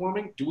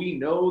heartwarming? Do we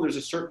know there's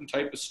a certain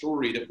type of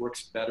story that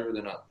works better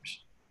than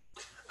others?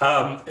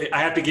 I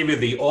have to give you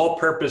the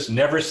all-purpose,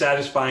 never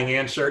satisfying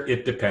answer.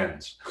 It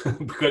depends.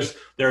 Because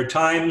there are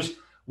times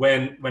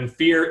when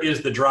fear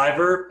is the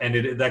driver,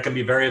 and that can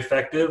be very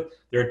effective.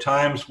 There are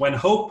times when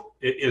hope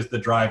is the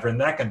driver, and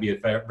that can be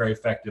very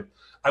effective.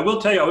 I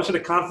will tell you, I was at a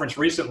conference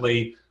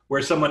recently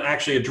where someone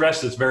actually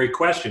addressed this very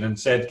question and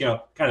said, you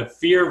know, kind of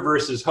fear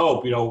versus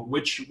hope, you know,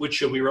 which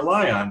should we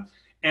rely on?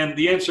 And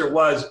the answer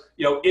was,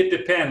 you know, it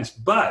depends.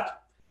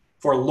 But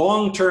for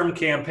long-term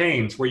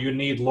campaigns where you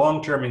need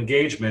long-term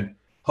engagement,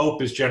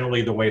 hope is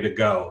generally the way to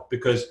go,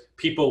 because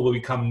people will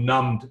become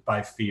numbed by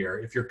fear.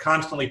 If you're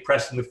constantly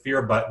pressing the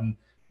fear button,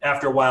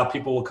 after a while,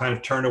 people will kind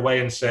of turn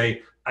away and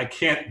say, I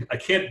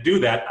can't do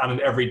that on an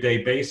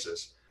everyday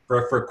basis.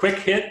 For a quick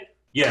hit,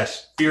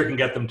 yes, fear can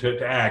get them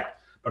to act.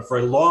 But for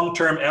a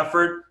long-term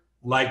effort,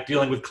 like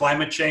dealing with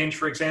climate change,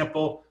 for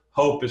example,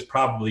 hope is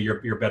probably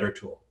your better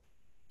tool.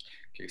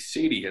 Okay,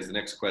 Sadie has the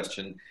next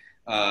question.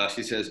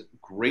 She says,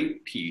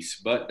 great piece,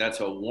 but that's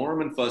a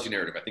warm and fuzzy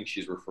narrative. I think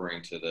she's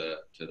referring to the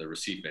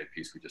Recife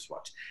piece we just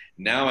watched.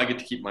 Now I get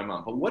to keep my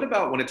mom. But what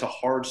about when it's a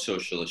hard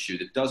social issue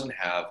that doesn't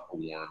have a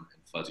warm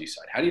and fuzzy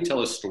side? How do you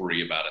tell a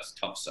story about a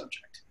tough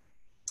subject?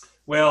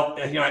 Well,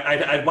 you know,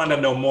 I'd want to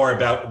know more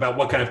about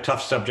what kind of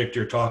tough subject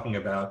you're talking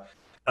about.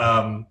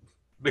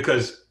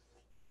 Because,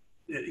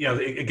 you know,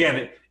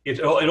 again, it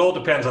all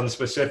depends on the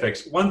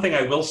specifics. One thing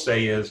I will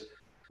say is,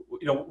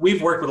 you know,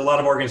 we've worked with a lot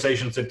of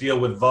organizations that deal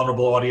with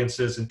vulnerable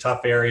audiences in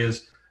tough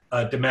areas,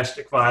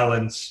 domestic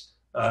violence,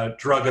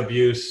 drug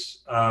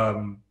abuse,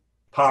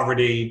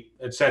 poverty,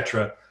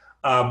 etc.,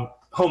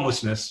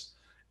 homelessness.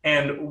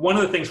 And one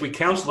of the things we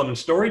counsel them in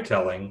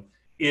storytelling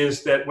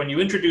is that when you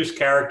introduce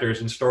characters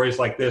in stories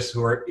like this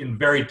who are in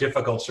very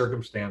difficult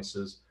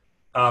circumstances,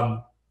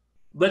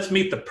 let's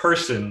meet the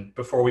person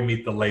before we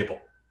meet the label.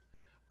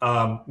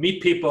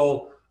 Meet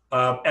people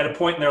at a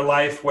point in their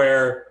life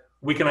where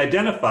we can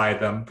identify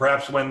them,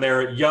 perhaps when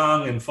they're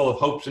young and full of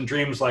hopes and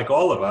dreams like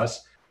all of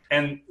us,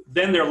 and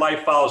then their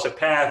life follows a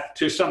path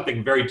to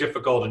something very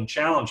difficult and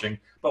challenging,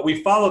 but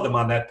we follow them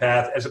on that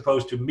path as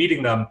opposed to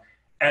meeting them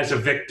as a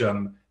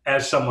victim,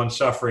 as someone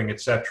suffering,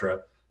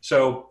 etc.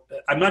 So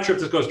I'm not sure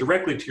if this goes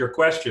directly to your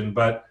question,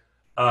 but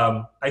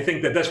I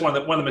think that's one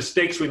of the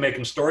mistakes we make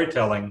in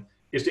storytelling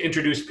is to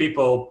introduce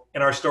people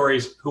in our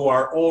stories who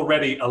are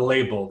already a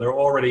label. They're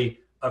already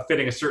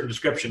fitting a certain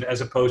description, as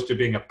opposed to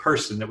being a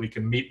person that we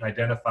can meet and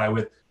identify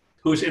with,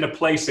 who's in a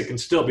place that can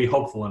still be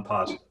hopeful and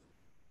positive.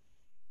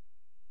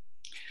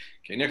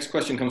 Okay, next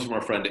question comes from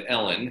our friend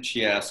Ellen.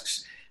 She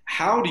asks,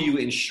 how do you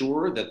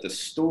ensure that the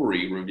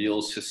story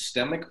reveals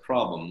systemic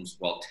problems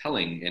while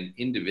telling an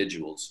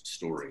individual's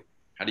story?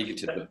 How do you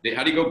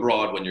go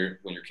broad when you're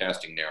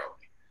casting narrowly?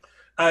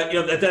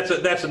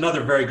 That's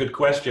another very good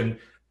question.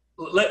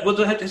 We'll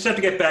just have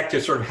to get back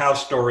to sort of how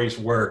stories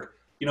work.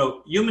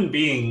 Human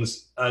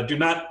beings do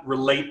not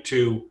relate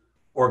to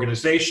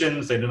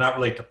organizations. They do not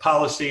relate to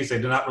policies.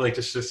 They do not relate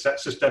to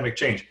systemic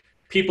change.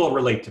 People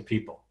relate to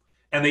people.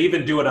 And they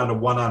even do it on a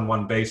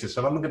one-on-one basis.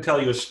 If I'm going to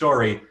tell you a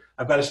story,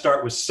 I've got to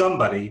start with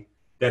somebody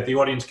that the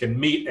audience can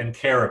meet and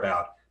care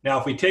about. Now,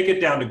 if we take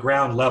it down to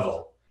ground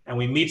level and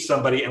we meet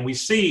somebody and we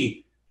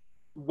see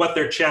what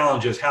their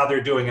challenge is, how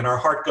they're doing, and our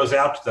heart goes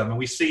out to them, and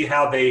we see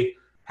how they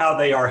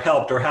are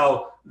helped or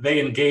how they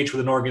engage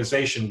with an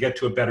organization, get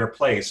to a better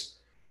place,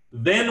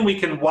 then we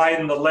can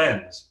widen the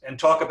lens and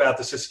talk about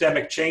the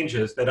systemic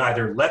changes that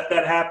either let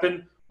that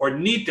happen or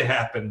need to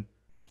happen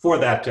for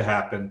that to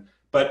happen.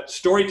 But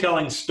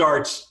storytelling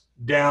starts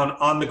down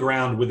on the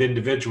ground with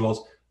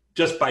individuals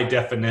just by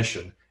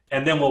definition,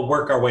 and then we'll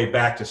work our way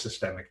back to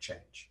systemic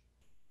change.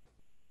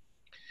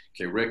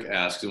 Okay, Rick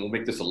asks, and we'll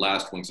make this the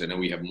last one because I know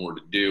we have more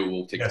to do.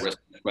 We'll take the rest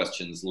of the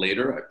questions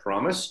later, I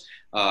promise.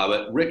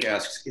 But Rick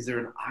asks, is there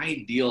an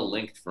ideal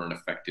length for an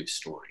effective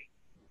story?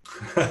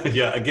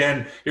 Yeah,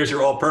 again, here's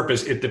your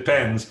all-purpose. It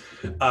depends.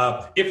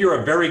 If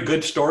you're a very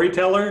good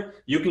storyteller,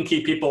 you can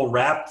keep people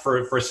wrapped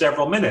for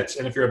several minutes.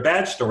 And if you're a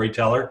bad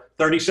storyteller,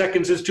 30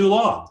 seconds is too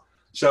long.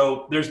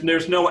 So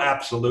there's no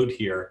absolute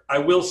here. I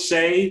will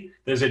say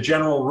there's a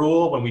general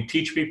rule when we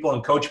teach people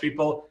and coach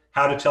people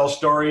how to tell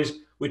stories.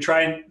 We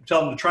try and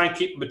tell them to try and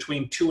keep them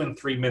between 2 and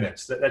 3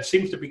 minutes. That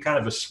seems to be kind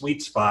of a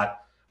sweet spot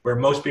where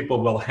most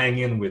people will hang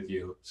in with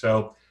you.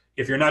 So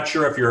if you're not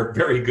sure if you're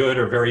very good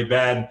or very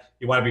bad,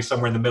 you want to be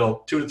somewhere in the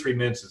middle. 2 to 3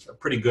 minutes is a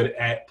pretty good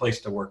place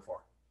to work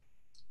for.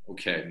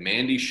 Okay,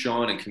 Mandy,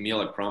 Sean, and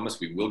Camille, I promise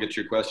we will get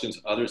to your questions.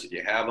 Others, if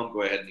you have them,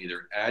 go ahead and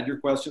either add your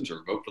questions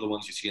or vote for the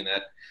ones you see in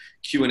that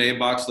Q&A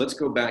box. Let's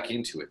go back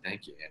into it.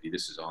 Thank you, Andy.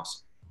 This is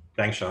awesome.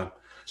 Thanks, Sean.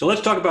 So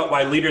let's talk about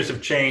why leaders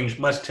of change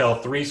must tell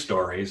 3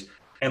 stories.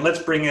 And let's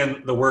bring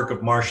in the work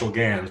of Marshall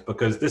Ganz,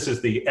 because this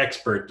is the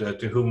expert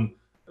to whom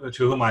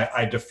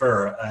I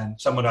defer, and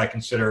someone I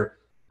consider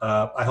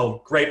I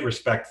hold great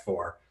respect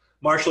for.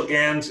 Marshall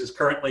Ganz is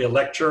currently a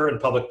lecturer in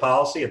public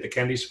policy at the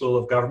Kennedy School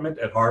of Government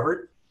at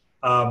Harvard.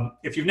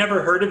 If you've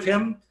never heard of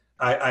him,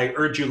 I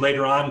urge you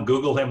later on,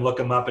 Google him, look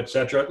him up,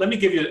 etc. Let me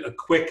give you a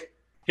quick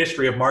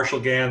history of Marshall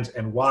Ganz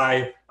and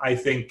why I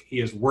think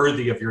he is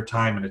worthy of your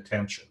time and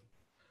attention.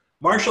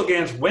 Marshall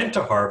Ganz went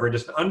to Harvard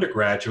as an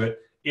undergraduate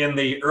in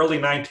the early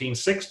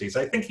 1960s.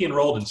 I think he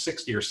enrolled in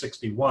 60 or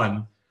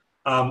 61,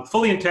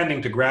 fully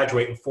intending to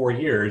graduate in 4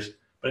 years.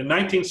 But in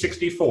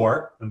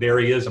 1964, and there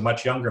he is, a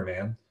much younger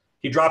man,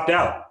 he dropped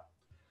out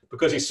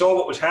because he saw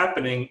what was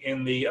happening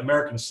in the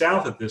American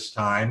South at this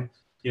time.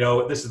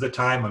 This is the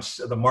time of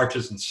the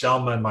marches in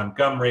Selma and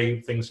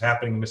Montgomery, things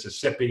happening in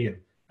Mississippi and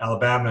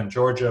Alabama and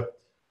Georgia.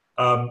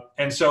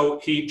 And so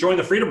he joined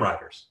the Freedom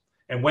Riders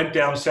and went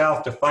down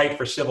south to fight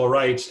for civil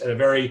rights at a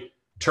very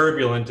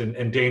turbulent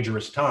and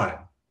dangerous time.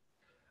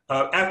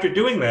 After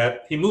doing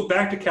that, he moved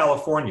back to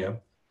California,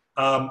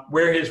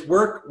 where his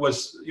work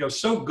was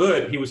so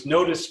good, he was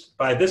noticed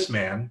by this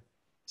man,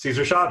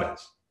 Cesar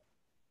Chavez,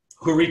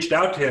 who reached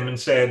out to him and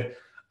said,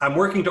 I'm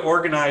working to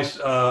organize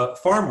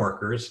farm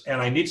workers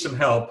and I need some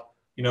help.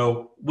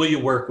 Will you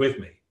work with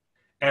me?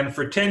 And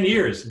for 10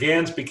 years,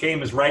 Ganz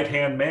became his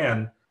right-hand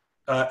man,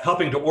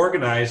 helping to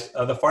organize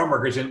the farm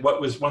workers in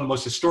what was one of the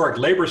most historic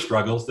labor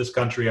struggles this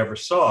country ever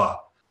saw.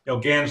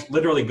 Ganz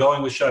literally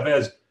going with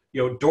Chavez,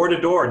 door to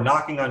door,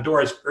 knocking on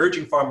doors,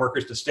 urging farm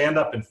workers to stand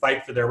up and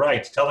fight for their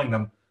rights, telling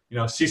them,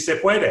 si se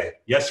puede,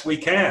 yes, we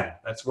can.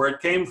 That's where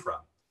it came from.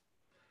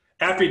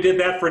 After he did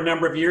that for a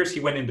number of years,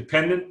 he went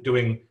independent,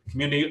 doing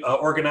community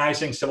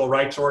organizing, civil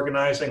rights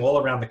organizing all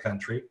around the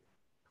country,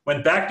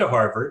 went back to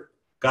Harvard,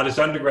 got his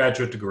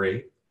undergraduate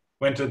degree,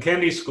 went to the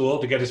Kennedy School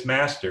to get his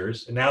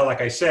master's, and now, like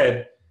I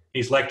said,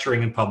 he's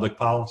lecturing in public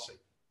policy.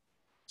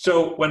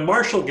 So when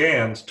Marshall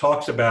Ganz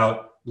talks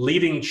about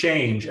leading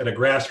change at a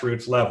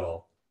grassroots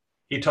level,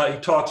 he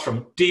talks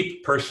from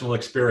deep personal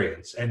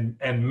experience and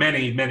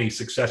many, many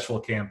successful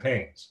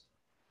campaigns.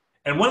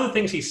 And one of the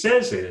things he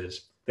says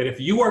is that if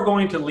you are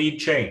going to lead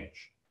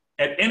change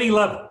at any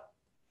level,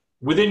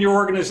 within your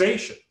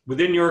organization,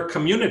 within your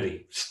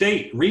community,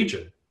 state,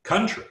 region,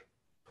 country,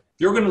 if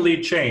you're going to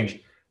lead change,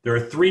 there are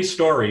 3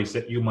 stories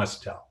that you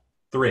must tell.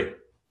 3.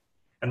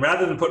 And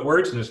rather than put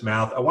words in his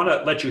mouth, I want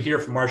to let you hear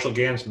from Marshall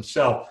Ganz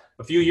himself.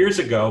 A few years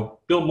ago,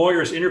 Bill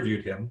Moyers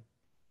interviewed him.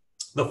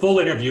 The full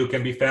interview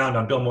can be found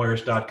on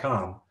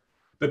billmoyers.com.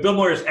 But Bill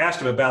Moyers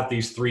asked him about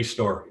these 3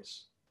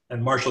 stories.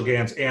 And Marshall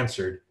Ganz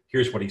answered.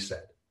 Here's what he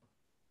said.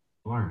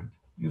 Learned.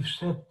 You've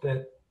said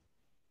that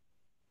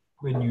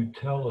when you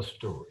tell a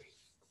story,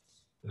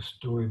 the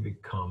story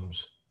becomes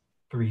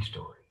 3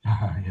 stories.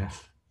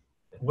 Yes.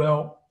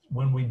 Well,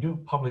 when we do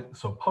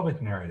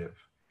public narrative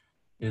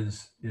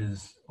is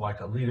like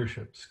a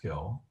leadership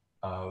skill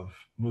of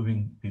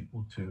moving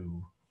people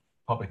to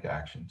public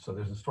action. So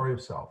there's a story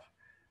of self,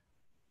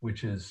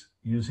 which is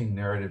using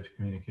narrative to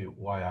communicate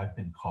why I've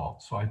been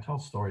called. So I tell a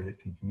story that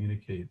can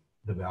communicate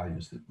the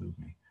values that move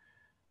me.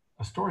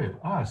 A story of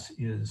us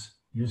is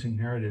using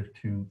narrative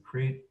to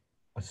create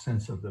a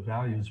sense of the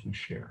values we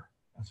share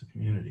as a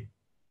community.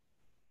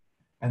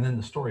 And then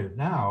the story of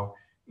now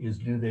is,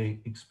 do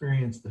they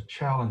experience the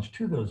challenge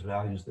to those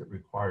values that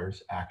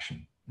requires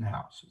action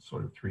now? So it's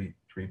sort of three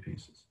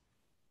pieces.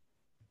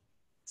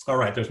 All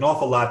right, there's an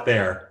awful lot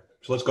there.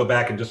 So let's go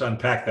back and just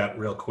unpack that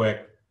real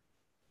quick.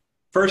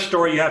 First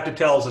story you have to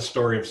tell is a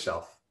story of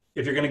self.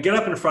 If you're going to get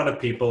up in front of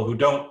people who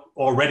don't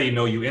already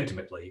know you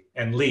intimately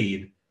and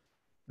lead,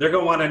 they're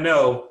going to want to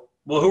know,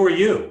 well, who are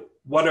you?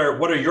 What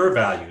are your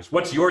values?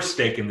 What's your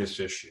stake in this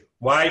issue?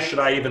 Why should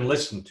I even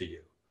listen to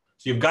you?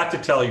 So you've got to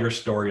tell your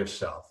story of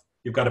self.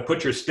 You've got to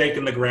put your stake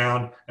in the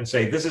ground and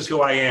say, this is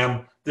who I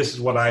am. This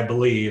is what I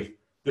believe.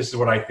 This is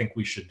what I think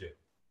we should do.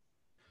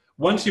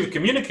 Once you've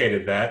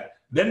communicated that,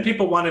 then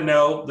people want to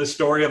know the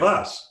story of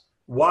us.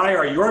 Why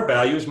are your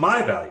values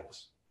my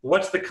values?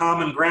 What's the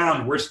common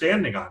ground we're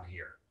standing on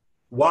here?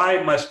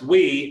 Why must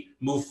we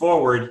move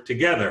forward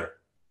together?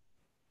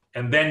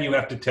 And then you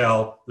have to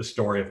tell the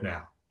story of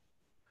now.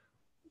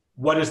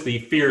 What is the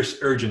fierce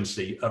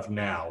urgency of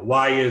now?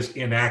 Why is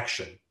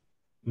inaction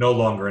no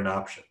longer an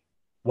option?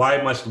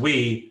 Why must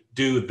we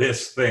do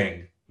this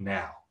thing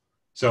now?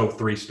 So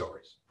 3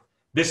 stories.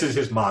 This is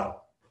his model.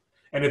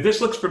 And if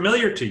this looks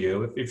familiar to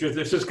you, if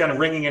this is kind of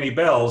ringing any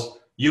bells,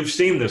 you've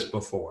seen this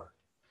before.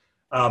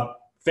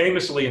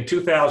 Famously in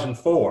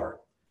 2004,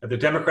 at the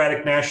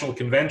Democratic National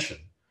Convention,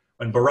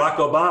 when Barack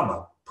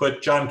Obama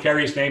put John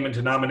Kerry's name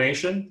into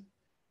nomination,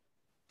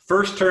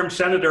 first-term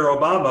Senator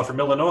Obama from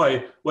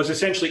Illinois was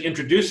essentially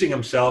introducing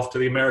himself to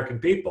the American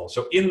people.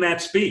 So in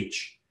that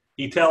speech,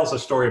 he tells a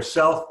story of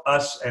self,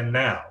 us, and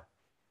now.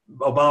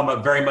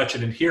 Obama very much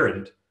an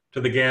adherent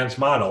to the Ganz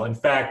model. In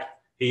fact,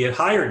 he had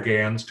hired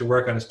Ganz to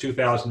work on his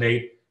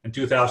 2008 and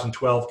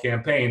 2012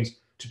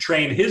 campaigns to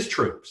train his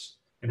troops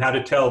in how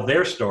to tell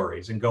their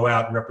stories and go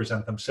out and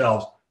represent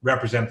themselves,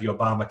 represent the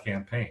Obama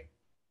campaign.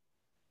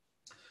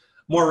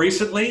 More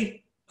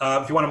recently,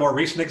 if you want a more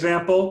recent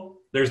example,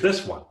 there's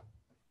this one.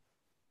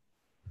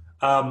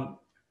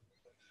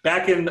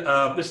 Back in,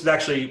 this is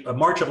actually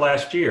March of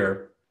last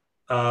year,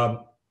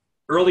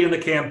 early in the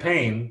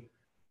campaign,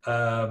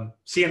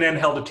 CNN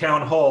held a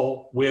town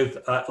hall with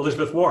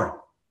Elizabeth Warren.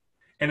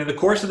 And in the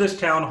course of this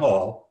town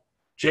hall,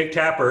 Jake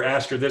Tapper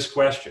asked her this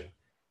question: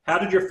 how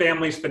did your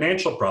family's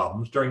financial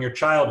problems during your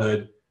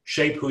childhood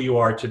shape who you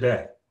are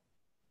today?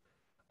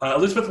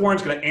 Elizabeth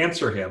Warren's going to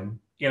answer him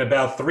in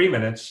about 3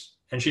 minutes,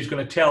 and she's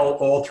going to tell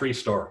all 3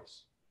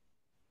 stories.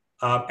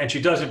 And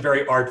she does it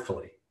very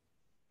artfully.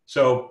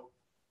 So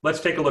let's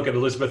take a look at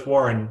Elizabeth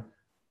Warren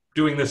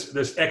doing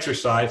this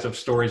exercise of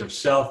stories of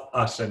self,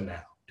 us, and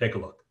now. Take a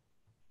look.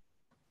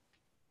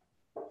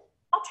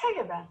 I'll tell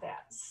you about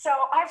that. So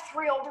I have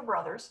 3 older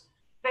brothers.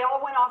 They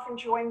all went off and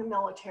joined the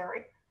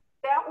military.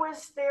 That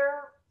was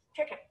their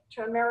ticket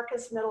to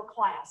America's middle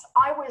class.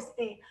 I was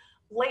the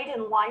late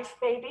in life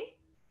baby.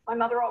 My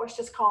mother always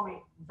just called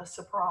me the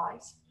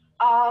surprise.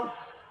 And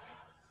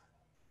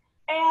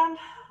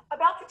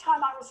about the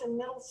time I was in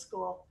middle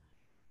school,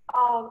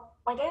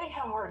 my daddy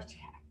had a heart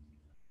attack,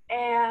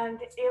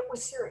 and it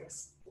was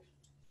serious.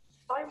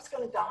 Thought he was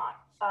going to die.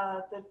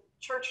 The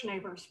church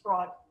neighbors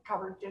brought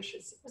covered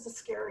dishes. It was a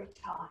scary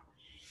time.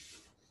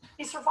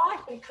 He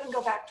survived, but he couldn't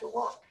go back to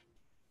work.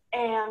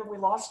 And we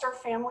lost our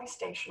family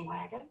station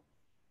wagon.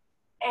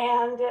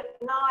 And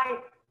at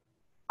night,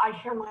 I'd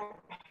hear my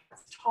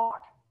parents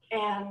talk.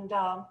 And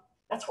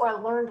that's where I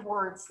learned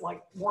words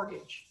like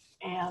mortgage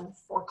and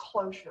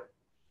foreclosure.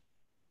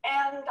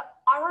 And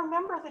I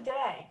remember the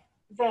day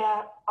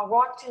that I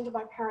walked into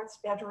my parents'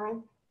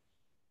 bedroom,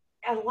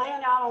 and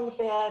laying out on the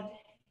bed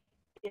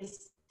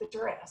is the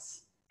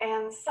dress.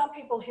 And some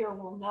people here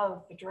will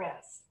know the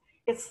dress.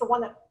 It's the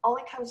one that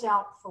only comes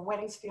out for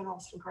weddings,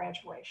 funerals, and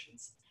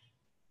graduations.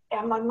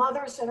 And my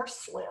mother's in her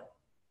slip,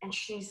 and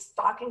she's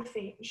stocking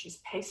feet, and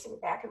she's pacing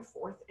back and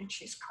forth, and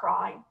she's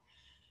crying.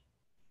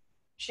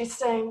 She's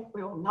saying,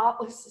 "We will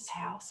not lose this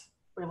house.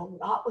 We will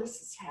not lose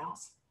this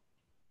house."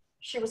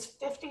 She was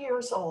 50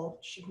 years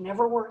old. She'd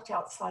never worked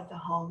outside the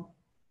home.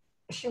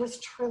 She was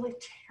truly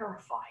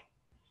terrified.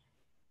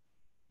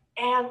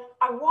 And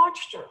I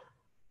watched her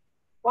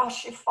while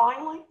she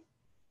finally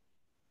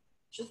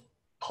just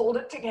pulled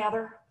it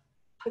together,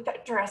 put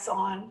that dress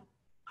on,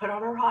 put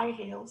on her high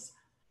heels,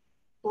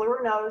 blew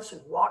her nose,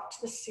 and walked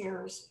to the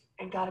Sears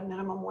and got a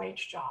minimum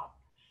wage job.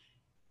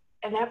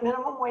 And that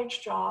minimum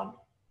wage job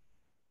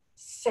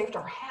saved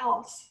our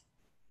house,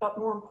 but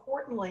more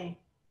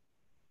importantly,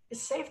 it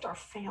saved our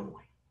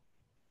family.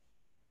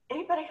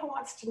 Anybody who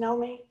wants to know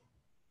me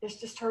has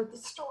just heard the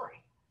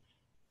story.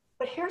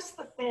 But here's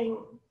the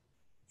thing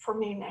for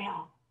me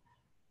now.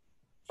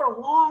 For a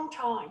long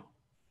time,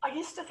 I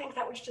used to think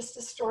that was just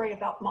a story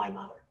about my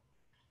mother.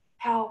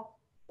 How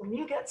when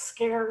you get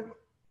scared,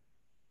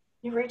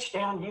 you reach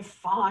down, you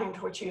find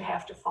what you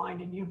have to find,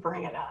 and you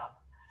bring it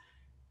up.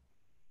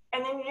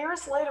 And then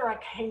years later, I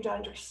came to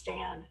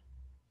understand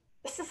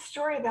this is a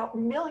story about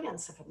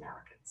millions of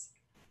Americans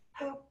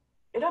who,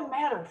 it doesn't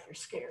matter if you're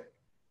scared.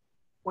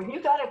 When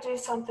you got to do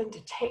something to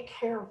take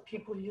care of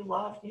people you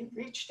love, you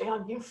reach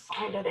down, you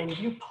find it, and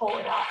you pull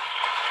it up.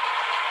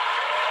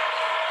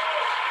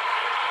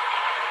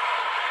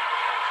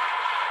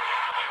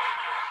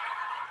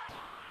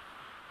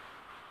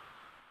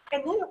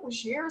 And then it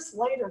was years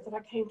later that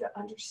I came to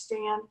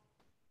understand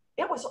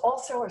it was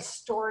also a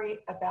story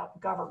about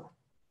government.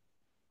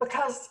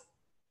 Because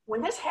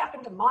when this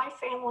happened to my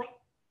family,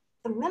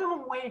 the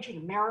minimum wage in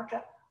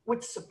America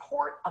would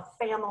support a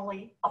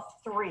family of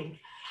 3.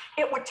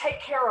 It would take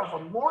care of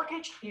a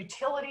mortgage,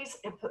 utilities,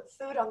 and put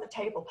food on the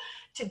table.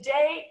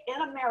 Today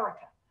in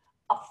America,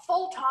 a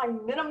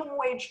full-time minimum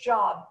wage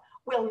job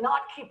will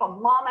not keep a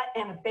mama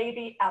and a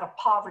baby out of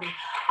poverty.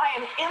 I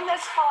am in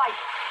this fight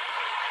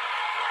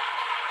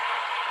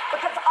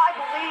because I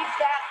believe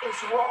that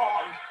is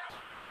wrong.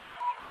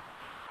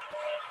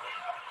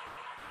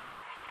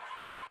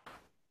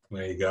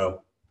 There you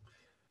go.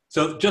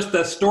 So just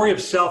the story of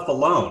self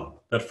alone,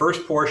 that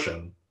first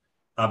portion,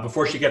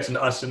 before she gets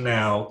into us and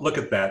now, look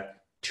at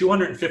that.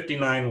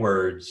 259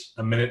 words,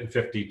 1 minute and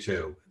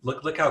 52.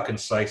 Look how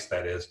concise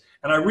that is.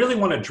 And I really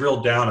want to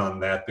drill down on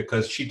that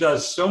because she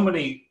does so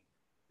many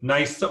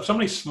nice, so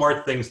many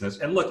smart things in this.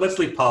 And look, let's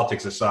leave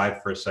politics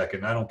aside for a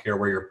second. I don't care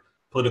where your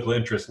political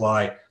interests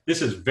lie.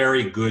 This is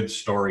very good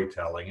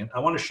storytelling. And I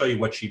want to show you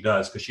what she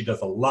does because she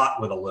does a lot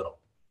with a little.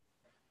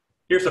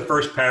 Here's the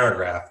first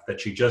paragraph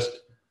that she just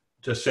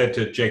said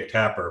to Jake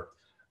Tapper.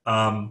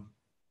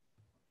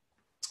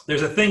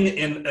 There's a thing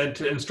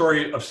in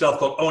Story of Self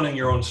called owning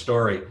your own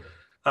story.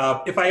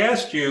 If I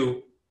asked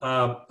you,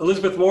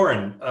 Elizabeth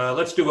Warren,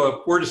 let's do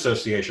a word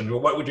association.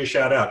 What would you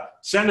shout out?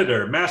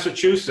 Senator,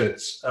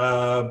 Massachusetts,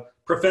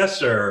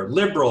 professor,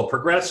 liberal,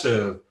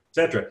 progressive,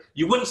 etc.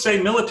 You wouldn't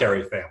say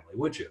military family,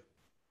 would you?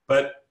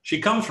 But she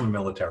comes from a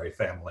military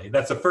family.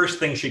 That's the first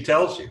thing she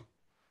tells you.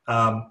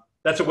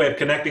 That's a way of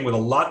connecting with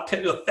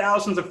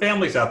thousands of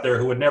families out there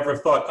who would never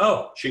have thought,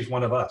 oh, she's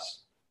one of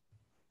us.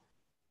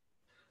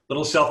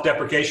 Little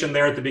self-deprecation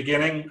there at the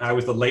beginning. I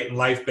was the late in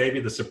life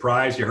baby, the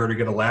surprise. You heard her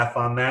get a laugh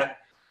on that.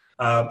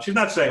 She's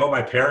not saying, oh,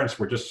 my parents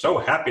were just so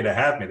happy to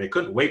have me. They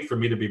couldn't wait for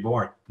me to be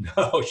born.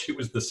 No, she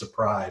was the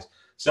surprise.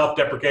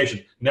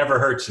 Self-deprecation never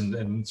hurts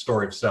in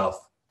Story of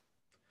Self.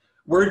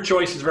 Word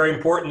choice is very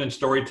important in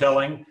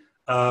storytelling.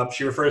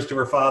 She refers to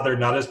her father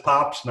not as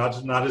Pops, not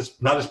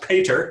as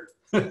Pater,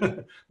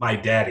 my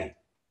daddy.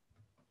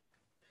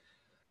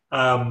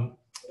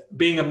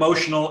 Being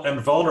emotional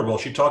and vulnerable.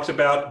 She talks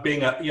about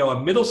being a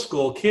middle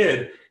school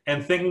kid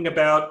and thinking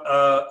about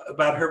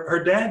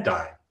her dad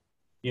dying.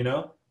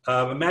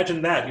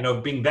 Imagine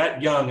that, being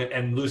that young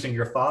and losing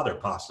your father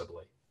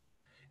possibly.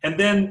 And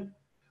then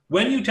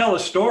when you tell a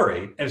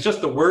story, and it's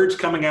just the words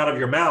coming out of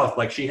your mouth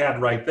like she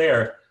had right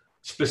there,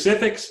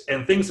 specifics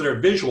and things that are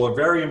visual are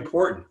very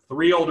important.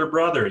 3 older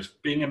brothers,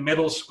 being in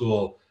middle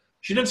school.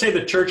 She didn't say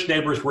the church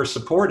neighbors were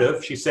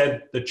supportive. She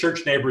said the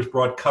church neighbors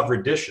brought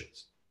covered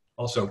dishes.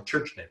 Also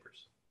church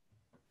neighbors.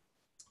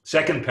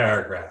 Second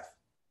paragraph.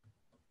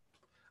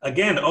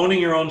 Again,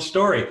 owning your own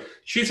story.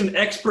 She's an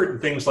expert in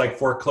things like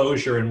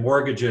foreclosure and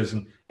mortgages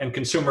and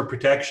consumer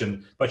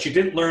protection, but she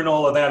didn't learn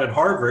all of that at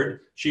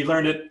Harvard. She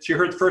learned it, she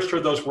first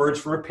heard those words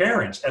from her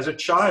parents as a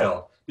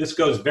child. This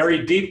goes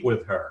very deep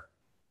with her.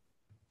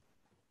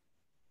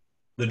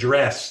 The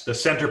dress, the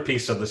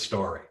centerpiece of the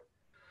story.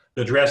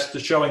 The dress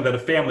showing that a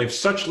family of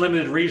such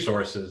limited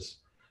resources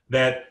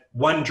that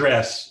one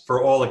dress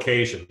for all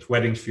occasions,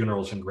 weddings,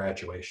 funerals, and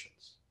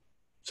graduations.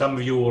 Some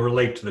of you will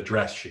relate to the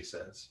dress, she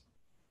says.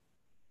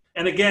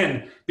 And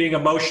again, being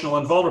emotional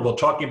and vulnerable,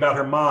 talking about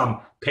her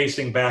mom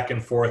pacing back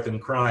and forth and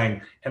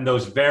crying, and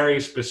those very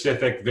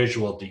specific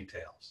visual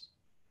details.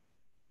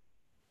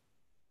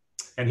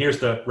 And here's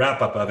the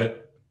wrap up of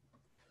it.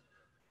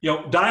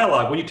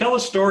 Dialogue, when you tell a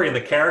story and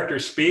the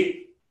characters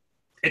speak,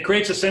 it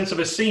creates a sense of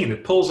a scene.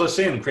 It pulls us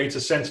in, creates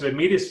a sense of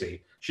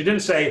immediacy. She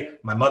didn't say,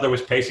 my mother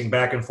was pacing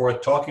back and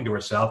forth talking to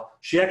herself.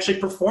 She actually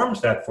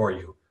performs that for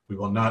you. We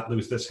will not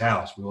lose this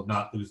house. We will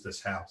not lose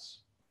this house.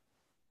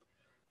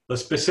 The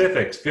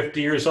specifics,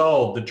 50 years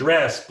old, the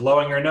dress,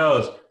 blowing her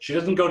nose. She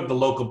doesn't go to the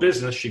local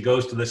business. She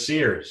goes to the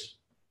Sears.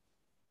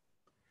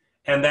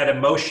 And that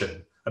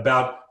emotion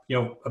about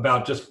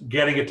just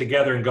getting it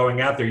together and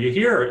going out there. You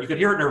could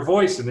hear it in her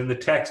voice and in the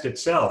text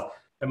itself.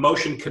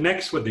 Emotion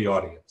connects with the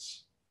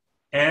audience.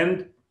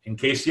 And in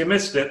case you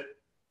missed it,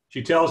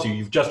 she tells you,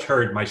 you've just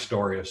heard my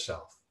story of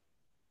self.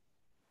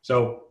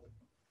 So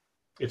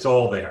it's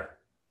all there.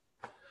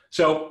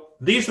 So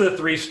these are the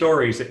 3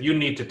 stories that you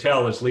need to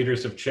tell as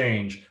leaders of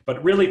change.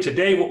 But really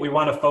today, what we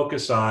want to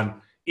focus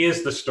on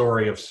is the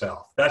story of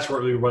self. That's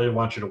what we really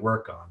want you to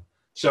work on.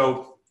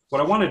 So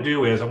what I want to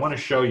do is I want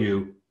to show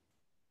you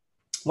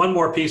one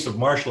more piece of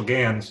Marshall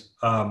Ganz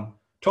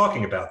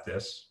talking about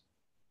this.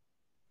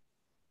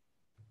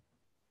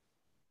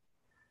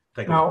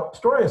 Now,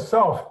 Story of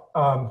Self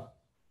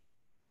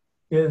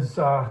is,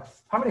 how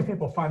many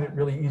people find it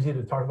really easy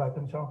to talk about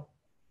themselves?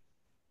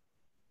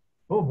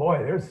 Oh boy,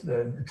 there's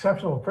the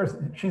exceptional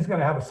person. She's going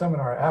to have a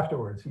seminar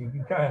afterwards. You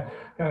can kind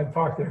of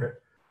talk to her.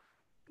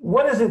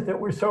 What is it that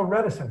we're so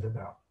reticent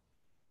about?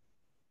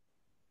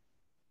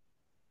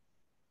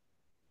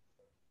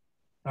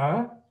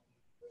 Huh?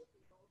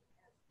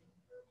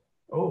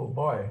 Oh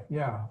boy,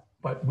 yeah.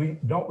 But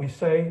don't we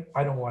say,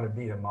 I don't want to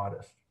be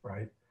immodest,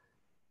 right?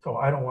 So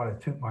I don't want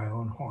to toot my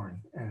own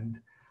horn. And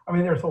I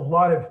mean, there's a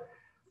lot of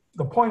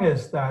the point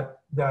is that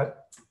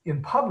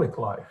in public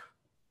life,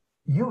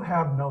 you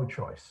have no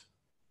choice.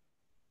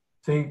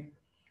 See,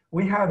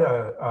 we had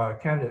a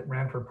candidate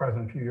ran for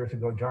president a few years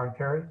ago, John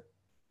Kerry.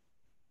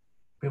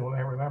 People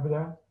may remember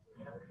that.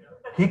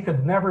 He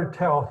could never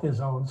tell his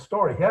own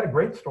story. He had a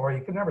great story,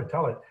 he could never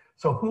tell it.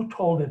 So who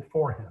told it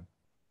for him?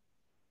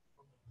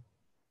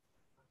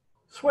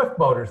 Swift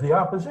voters, the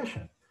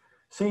opposition.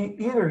 See,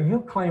 either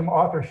you claim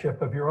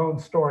authorship of your own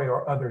story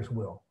or others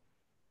will.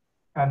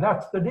 And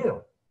that's the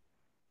deal.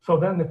 So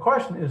then the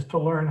question is to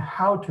learn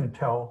how to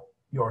tell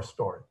your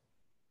story.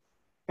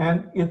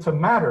 And it's a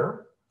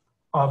matter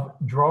of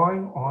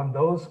drawing on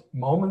those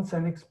moments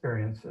and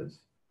experiences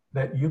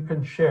that you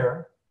can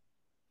share,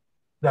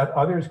 that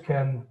others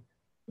can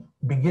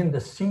begin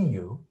to see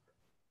you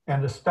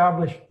and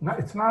establish.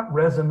 It's not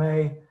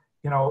resume,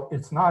 you know,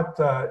 it's not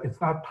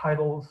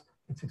titles,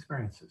 it's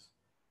experiences.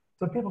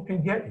 So people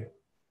can get you.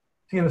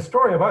 See, in the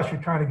story of us,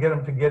 you're trying to get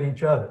them to get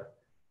each other.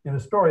 In the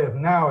story of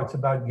now, it's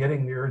about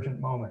getting the urgent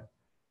moment.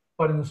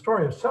 But in the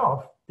story of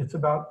self, it's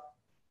about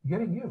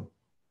getting you.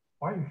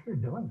 Why are you here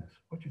doing this?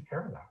 What you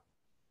care about?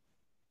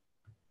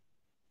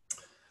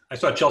 I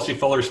saw Chelsea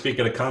Fuller speak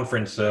at a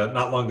conference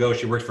not long ago.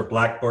 She works for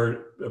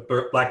Blackbird,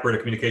 a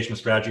communication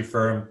strategy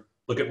firm.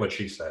 Look at what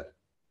she said.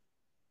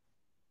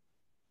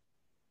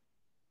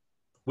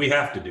 We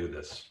have to do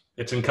this.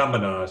 It's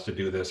incumbent on us to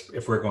do this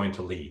if we're going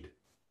to lead.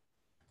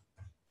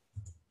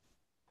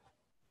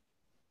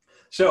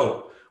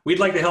 So we'd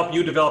like to help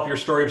you develop your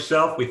story of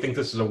self. We think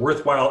this is a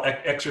worthwhile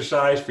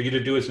exercise for you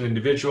to do as an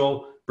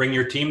individual. Bring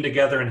your team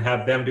together and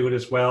have them do it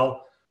as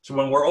well. So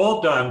when we're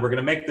all done, we're going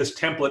to make this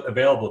template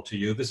available to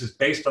you. This is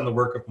based on the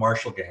work of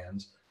Marshall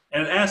Ganz,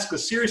 and it asks a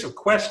series of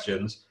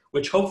questions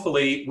which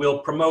hopefully will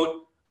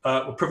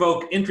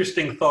provoke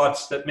interesting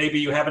thoughts that maybe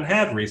you haven't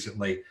had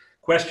recently.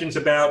 Questions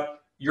about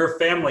your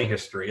family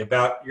history,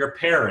 about your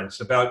parents,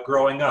 about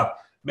growing up.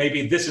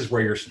 Maybe this is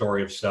where your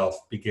story of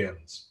self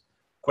begins.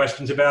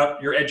 Questions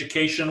about your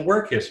education and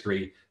work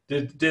history.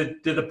 Did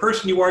the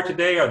person you are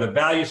today, or the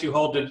values you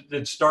hold, did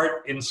it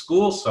start in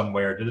school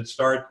somewhere? Did it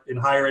start in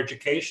higher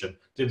education?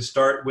 Did it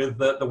start with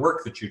the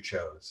work that you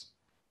chose?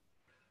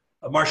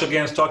 Marshall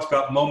Ganz talks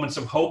about moments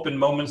of hope and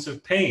moments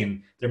of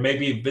pain. There may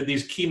be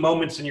these key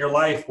moments in your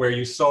life where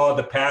you saw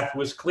the path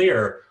was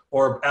clear,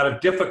 or out of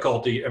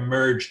difficulty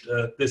emerged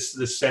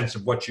this sense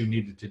of what you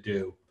needed to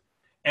do.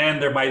 And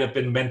there might have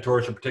been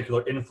mentors or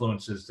particular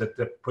influences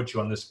that put you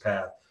on this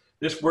path.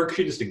 This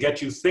worksheet is to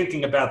get you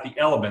thinking about the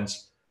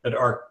elements that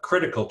are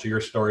critical to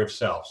your story of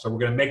self. So we're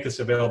going to make this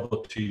available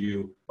to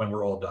you when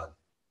we're all done.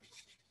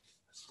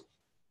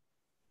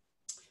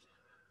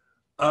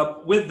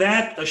 With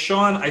that,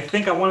 Sean, I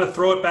think I want to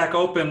throw it back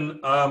open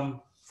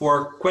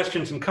for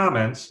questions and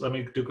comments. Let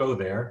me go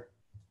there.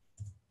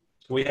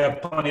 So we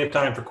have plenty of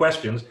time for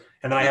questions.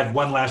 And then I have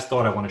one last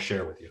thought I want to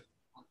share with you.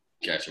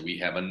 Gotcha. We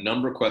have a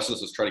number of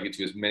questions. Let's try to get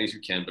to as many as we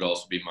can, but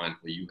also be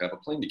mindful you have a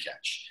plane to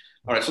catch.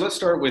 All right, so let's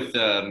start with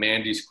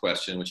Mandy's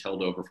question, which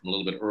held over from a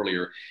little bit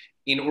earlier.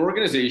 In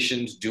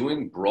organizations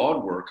doing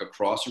broad work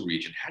across a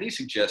region, how do you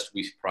suggest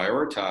we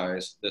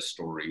prioritize the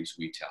stories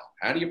we tell?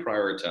 How do you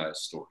prioritize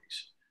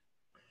stories?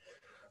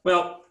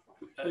 Well,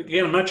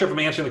 again, I'm not sure if I'm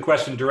answering the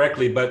question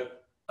directly,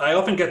 but I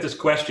often get this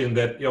question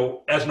that, you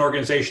know, as an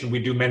organization, we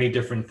do many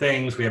different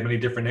things. We have many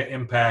different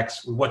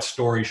impacts. What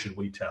story should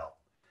we tell?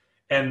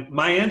 And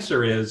my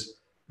answer is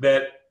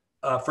that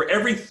for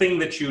everything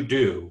that you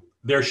do,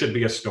 there should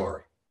be a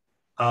story.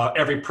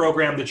 Every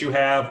program that you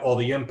have, all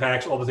the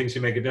impacts, all the things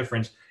that make a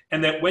difference.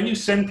 And that when you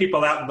send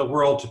people out in the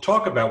world to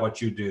talk about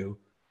what you do,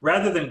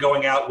 rather than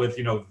going out with,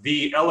 you know,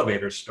 the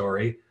elevator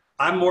story,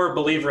 I'm more a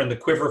believer in the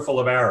quiver full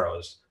of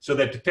arrows, so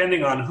that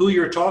depending on who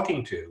you're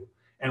talking to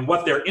and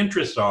what their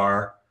interests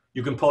are,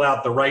 you can pull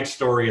out the right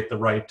story at the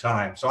right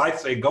time. So I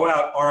say go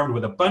out armed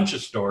with a bunch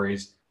of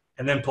stories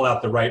and then pull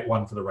out the right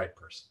one for the right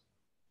person.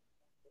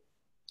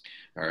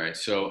 All right,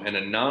 so an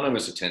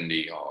anonymous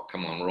attendee, oh,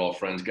 come on, we're all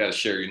friends, got to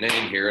share your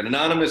name here. An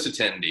anonymous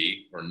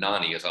attendee, or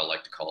Nani as I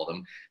like to call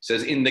them,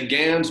 says in the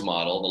Ganz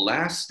model, the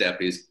last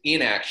step is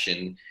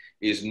inaction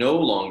is no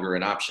longer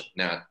an option.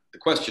 Now, the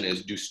question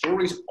is, do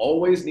stories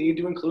always need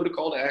to include a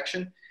call to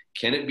action?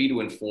 Can it be to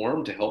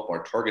inform, to help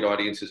our target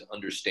audiences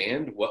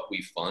understand what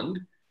we fund?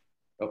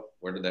 Oh,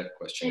 where did that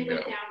question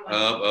go?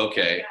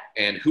 Okay,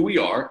 and who we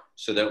are,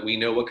 so that we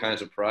know what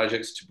kinds of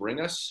projects to bring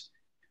us?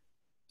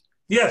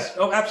 Yes,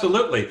 oh,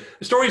 absolutely.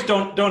 The stories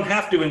don't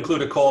have to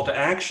include a call to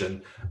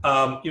action.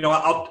 You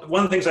know,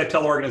 one of the things I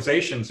tell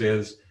organizations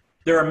is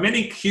there are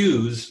many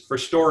cues for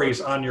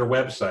stories on your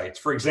websites.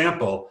 For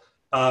example,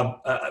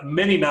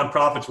 many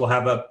nonprofits will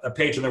have a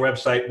page on their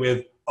website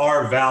with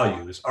our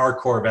values, our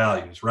core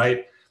values,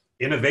 right?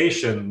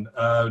 Innovation,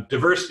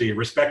 diversity,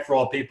 respect for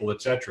all people,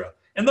 etc.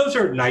 And those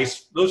are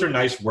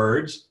nice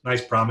words,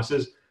 nice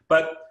promises,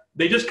 but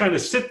they just kind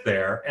of sit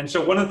there. And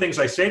so one of the things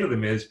I say to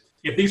them is,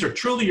 if these are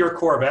truly your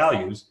core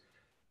values,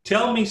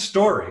 tell me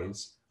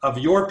stories of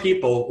your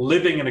people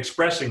living and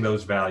expressing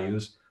those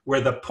values,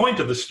 where the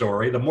point of the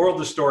story, the moral of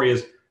the story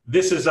is,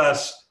 this is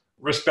us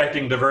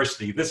respecting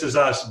diversity. This is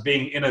us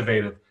being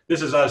innovative.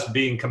 This is us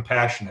being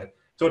compassionate.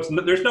 So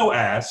there's no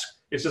ask.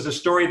 It's just a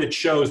story that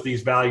shows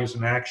these values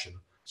in action.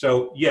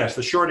 So yes,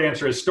 the short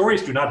answer is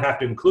stories do not have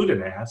to include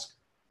an ask.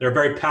 They're a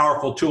very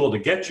powerful tool to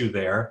get you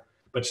there,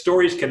 but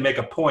stories can make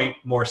a point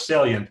more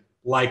salient,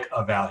 like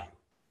a value.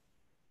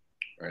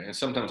 Right, and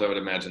sometimes I would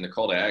imagine the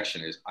call to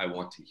action is, I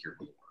want to hear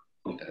more.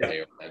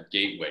 That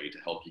gateway to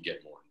help you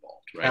get more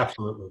involved, right?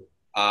 Absolutely.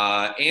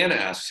 Anne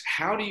asks,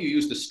 how do you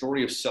use the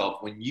story of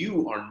self when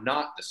you are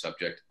not the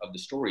subject of the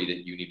story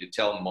that you need to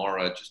tell?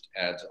 Mara just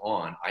adds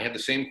on, I have the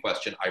same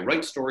question. I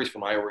write stories for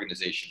my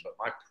organization, but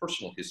my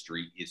personal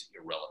history is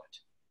irrelevant.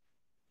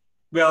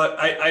 Well,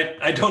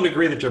 I don't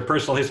agree that your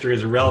personal history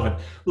is irrelevant.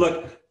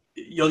 Look,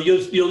 you'll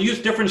use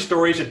different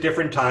stories at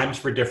different times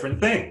for different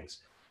things.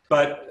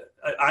 But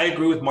I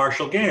agree with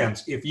Marshall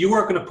Ganz. If you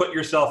are going to put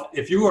yourself,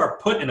 if you are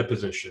put in a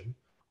position,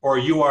 or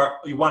you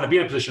want to be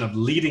in a position of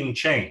leading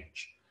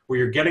change, where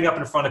you're getting up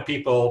in front of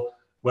people,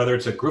 whether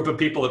it's a group of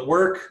people at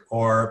work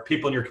or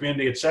people in your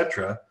community,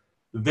 etc.,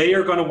 they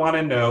are going to want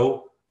to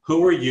know,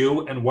 who are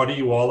you and what are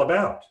you all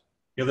about?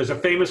 You know, there's a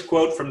famous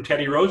quote from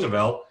Teddy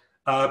Roosevelt,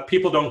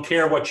 people don't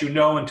care what you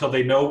know until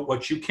they know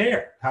what you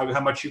care, how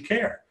much you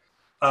care.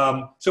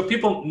 So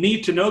people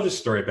need to know this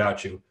story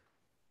about you.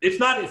 It's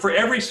not for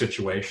every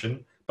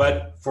situation,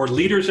 but for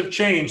leaders of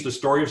change, the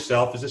story of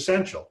self is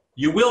essential.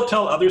 You will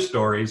tell other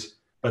stories,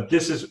 but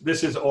this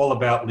is all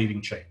about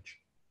leading change.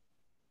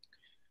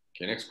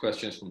 Okay, next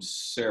question is from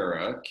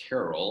Sarah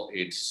Carroll.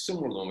 It's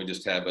similar to the one we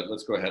just had, but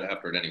let's go ahead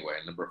after it anyway.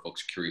 A number of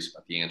folks are curious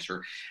about the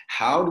answer.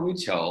 How do we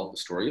tell the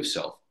story of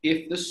self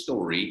if the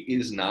story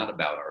is not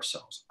about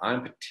ourselves?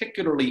 I'm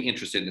particularly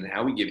interested in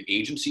how we give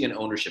agency and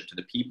ownership to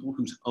the people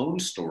whose own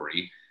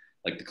story,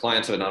 like the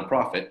clients of a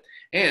nonprofit,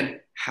 and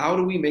how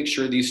do we make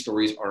sure these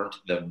stories aren't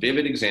the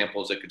vivid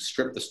examples that could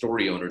strip the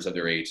story owners of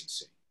their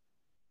agency?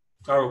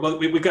 All right, well,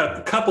 we've got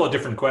a couple of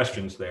different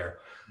questions there.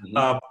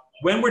 Mm-hmm.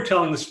 When we're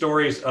telling the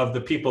stories of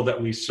the people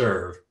that we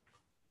serve,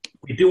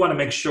 we do want to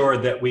make sure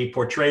that we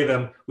portray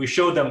them, we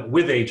show them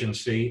with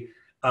agency,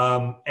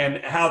 and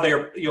how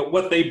they're,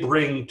 what they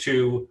bring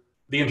to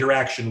the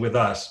interaction with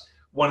us.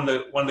 One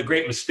of the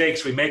great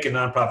mistakes we make in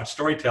nonprofit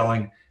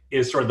storytelling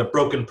is sort of the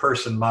broken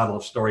person model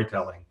of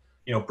storytelling.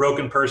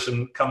 Broken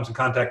person comes in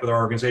contact with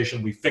our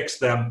organization, we fix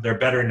them, they're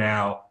better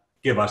now,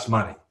 give us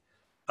money.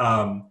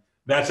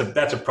 That's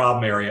a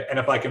problem area. And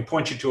if I can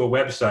point you to a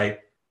website,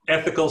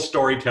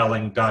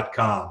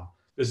 ethicalstorytelling.com.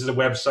 This is a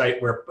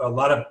website where a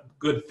lot of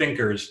good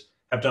thinkers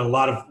have done a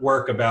lot of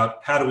work about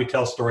how do we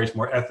tell stories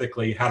more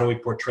ethically, how do we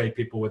portray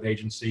people with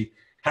agency,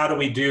 how do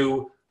we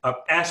do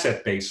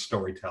asset-based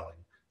storytelling,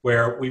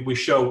 where we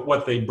show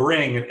what they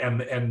bring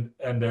and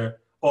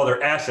all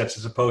their assets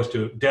as opposed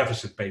to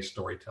deficit-based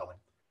storytelling.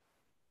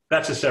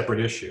 That's a separate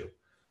issue.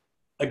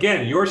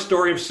 Again, your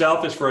story of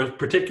self is for a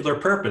particular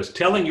purpose.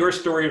 Telling your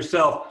story of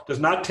self does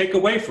not take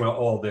away from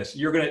all this.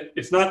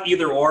 It's not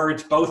either or,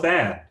 it's both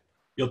and.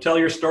 You'll tell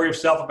your story of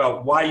self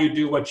about why you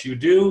do what you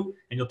do,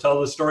 and you'll tell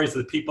the stories of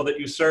the people that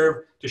you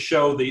serve to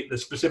show the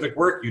specific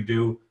work you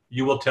do.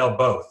 You will tell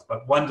both,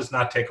 but one does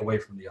not take away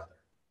from the other.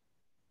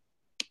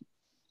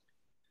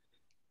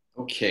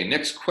 Okay,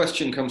 next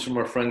question comes from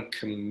our friend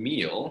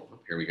Camille.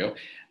 Here we go.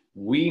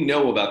 We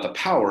know about the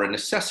power and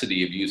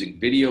necessity of using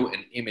video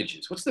and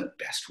images. What's the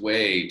best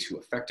way to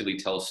effectively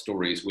tell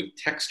stories with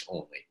text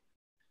only?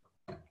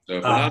 So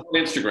if we're not on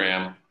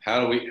Instagram, how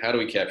do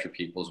we capture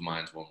people's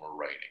minds when we're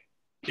writing?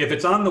 If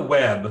it's on the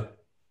web,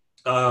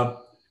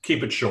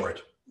 keep it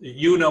short.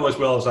 You know as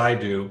well as I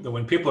do that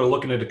when people are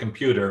looking at a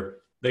computer,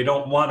 they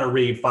don't want to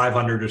read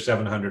 500 or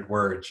 700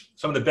 words.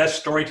 Some of the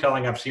best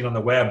storytelling I've seen on the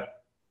web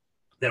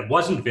that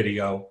wasn't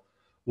video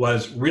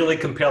was really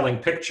compelling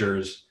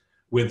pictures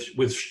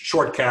with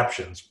short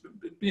captions,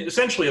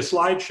 essentially a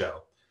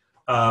slideshow.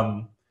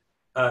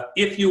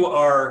 If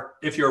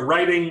you're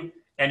writing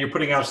and you're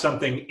putting out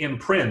something in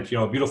print,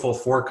 a beautiful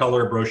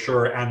 4-color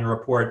brochure, annual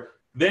report,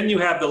 then you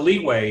have the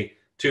leeway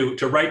to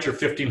write your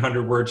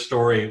 1,500 word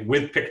story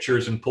with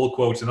pictures and pull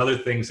quotes and other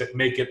things that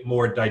make it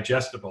more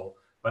digestible.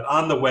 But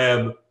on the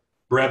web,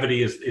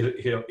 brevity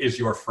is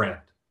your friend.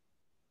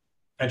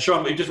 And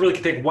Sean, we just really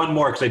can take one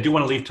more because I do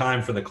want to leave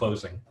time for the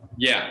closing.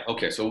 Yeah,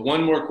 okay, so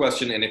one more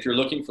question. And if you're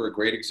looking for a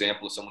great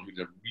example of someone who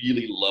did a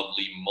really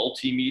lovely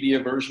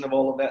multimedia version of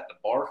all of that, the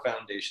Barr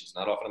Foundation's,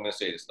 not often I'm going to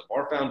say this, the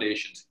Barr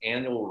Foundation's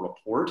annual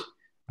report,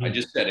 I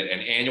just said it, an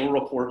annual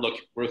report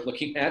worth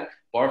looking at.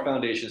 Barr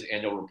Foundation's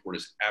annual report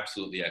is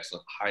absolutely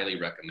excellent, highly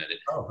recommended.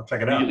 Oh, I'll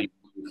check it out. Really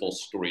beautiful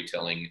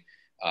storytelling,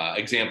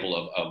 example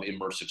of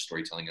immersive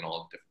storytelling in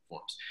all different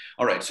forms.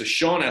 All right, so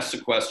Sean asked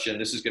a question.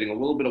 This is getting a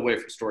little bit away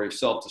from story of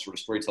self to sort of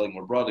storytelling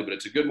more broadly, but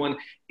it's a good one.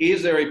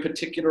 Is there a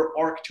particular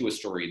arc to a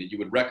story that you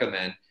would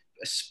recommend,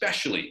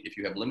 especially if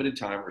you have limited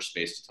time or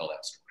space to tell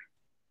that story?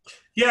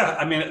 Yeah,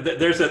 I mean,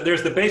 there's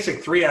the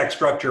basic 3-act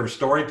structure of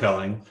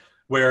storytelling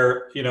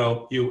where,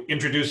 you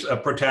introduce a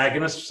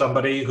protagonist,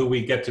 somebody who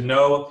we get to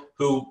know,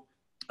 who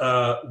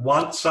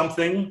wants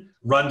something,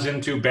 runs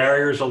into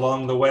barriers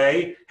along the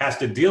way, has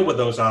to deal with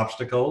those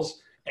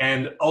obstacles,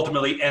 and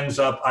ultimately ends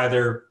up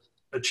either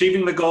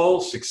achieving the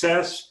goal,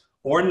 success,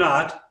 or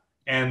not.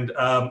 and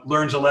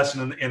learns a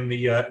lesson in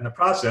the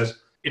process.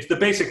 It's the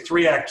basic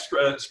three-act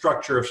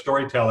structure of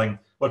storytelling,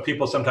 what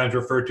people sometimes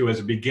refer to as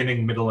a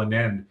beginning, middle, and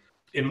end.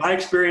 In my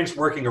experience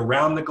working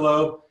around the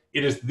globe,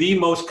 it is the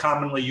most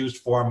commonly used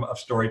form of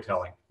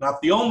storytelling.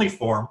 Not the only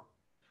form,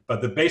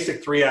 but the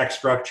basic three-act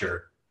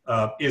structure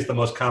is the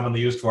most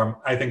commonly used form.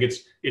 I think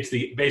it's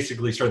the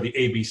basically sort of the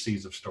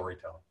ABCs of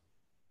storytelling.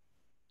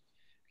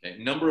 Okay,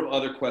 number of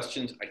other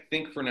questions. I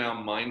think for now,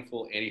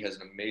 mindful, Andy has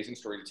an amazing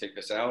story to take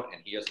us out,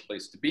 and he has a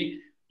place to be.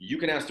 You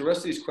can ask the rest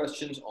of these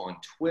questions on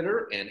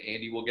Twitter, and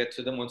Andy will get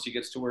to them once he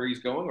gets to where he's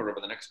going or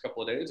over the next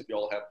couple of days, if you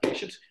all have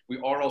patience. We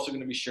are also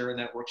going to be sharing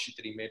that worksheet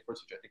that he made for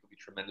us, which I think will be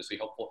tremendously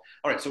helpful.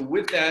 All right, so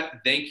with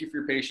that, thank you for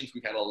your patience.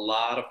 We've had a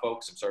lot of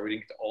folks. I'm sorry we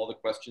didn't get to all the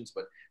questions,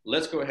 but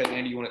let's go ahead.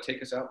 Andy, you want to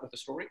take us out with the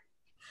story?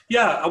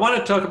 Yeah, I want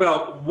to talk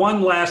about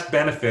one last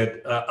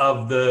benefit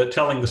of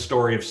telling the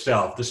story of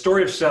self. The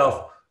story of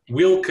self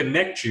will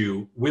connect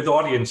you with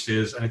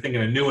audiences, and I think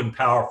in a new and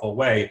powerful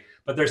way,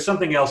 but there's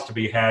something else to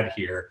be had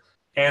here.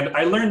 And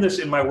I learned this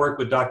in my work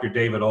with Dr.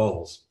 David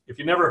Oles. If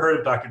you've never heard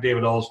of Dr.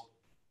 David Oles,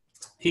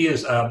 he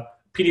is a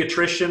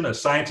pediatrician, a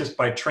scientist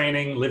by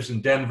training, lives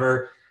in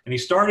Denver, and he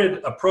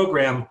started a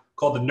program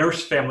called the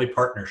Nurse-Family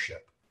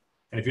Partnership.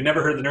 And if you've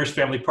never heard of the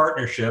Nurse-Family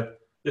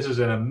Partnership, this is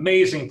an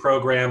amazing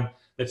program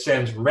that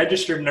sends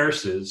registered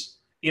nurses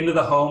into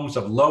the homes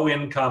of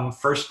low-income,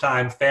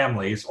 first-time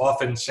families,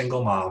 often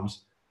single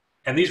moms.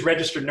 And these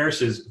registered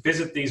nurses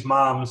visit these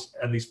moms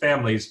and these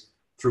families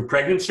through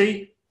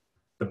pregnancy,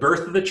 the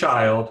birth of the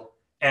child,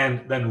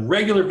 and then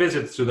regular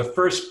visits through the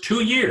first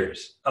 2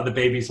 years of the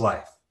baby's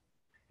life.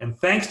 And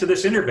thanks to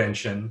this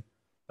intervention,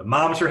 the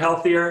moms are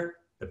healthier,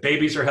 the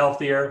babies are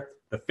healthier,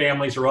 the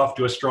families are off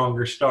to a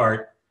stronger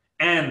start,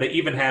 and they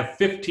even have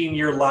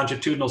 15-year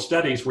longitudinal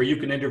studies where you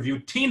can interview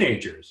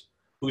teenagers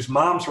whose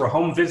moms were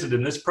home visited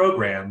in this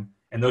program,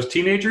 and those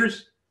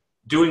teenagers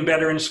doing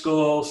better in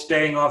school,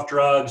 staying off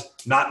drugs,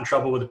 not in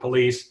trouble with the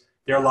police,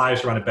 their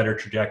lives are on a better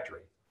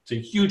trajectory. It's a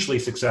hugely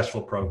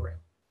successful program.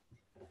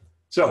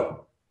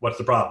 So what's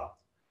the problem?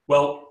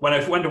 Well, when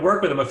I went to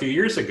work with them a few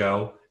years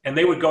ago, and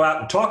they would go out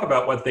and talk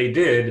about what they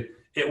did,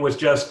 it was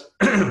just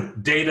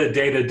data,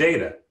 data,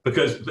 data,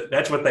 because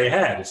that's what they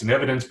had. It's an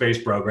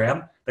evidence-based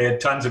program. They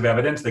had tons of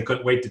evidence. They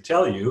couldn't wait to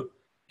tell you.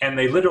 And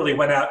they literally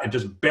went out and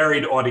just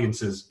buried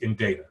audiences in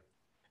data.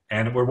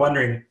 And we're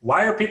wondering,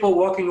 why are people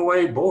walking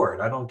away bored?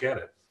 I don't get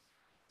it.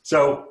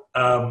 So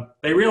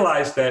they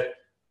realized that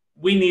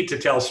we need to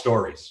tell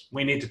stories.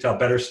 We need to tell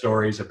better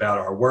stories about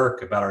our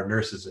work, about our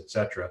nurses, et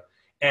cetera.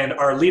 And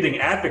our leading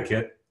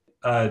advocate,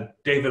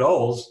 David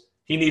Oles,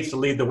 he needs to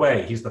lead the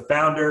way. He's the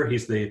founder.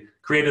 He's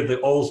created the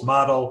Oles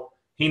model.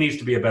 He needs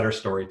to be a better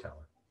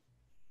storyteller.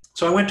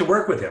 So I went to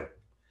work with him.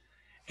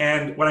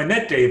 And when I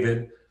met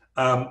David,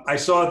 I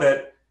saw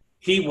that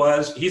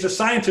he's a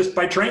scientist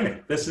by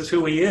training. This is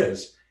who he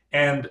is.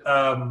 And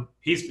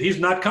he's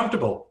not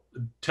comfortable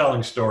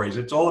telling stories.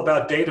 It's all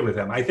about data with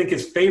him. I think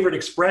his favorite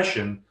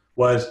expression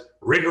was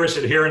rigorous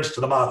adherence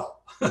to the model.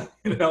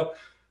 You know,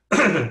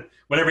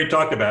 whenever he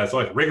talked about it, it's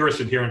like rigorous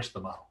adherence to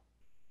the model.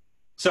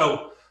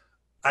 So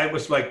I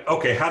was like,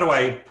 okay, how do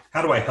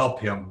I help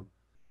him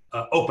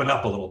open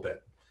up a little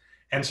bit?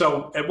 And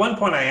so at one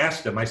point I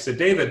asked him, I said,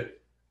 David,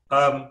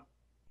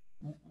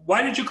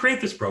 why did you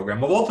create this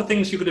program? Of all the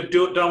things you could have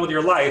done with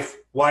your life,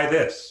 why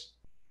this?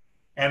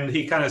 And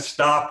he kind of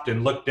stopped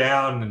and looked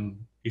down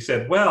and he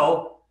said,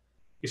 well,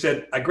 he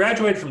said, I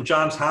graduated from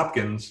Johns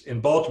Hopkins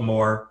in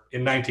Baltimore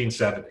in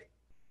 1970.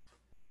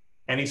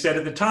 And he said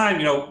at the time,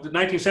 you know, the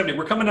 1970,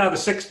 we're coming out of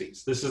the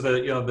 60s. This is the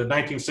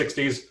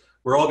 1960s.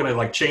 We're all going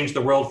to change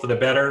the world for the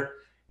better.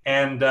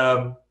 And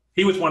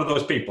he was one of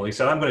those people. He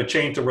said, I'm going to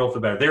change the world for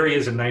the better. There he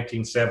is in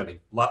 1970, a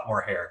lot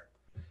more hair.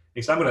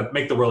 He said, I'm going to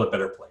make the world a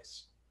better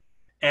place.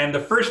 And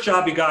the first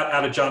job he got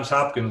out of Johns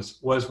Hopkins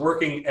was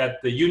working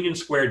at the Union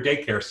Square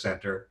Daycare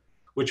Center,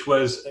 which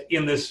was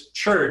in this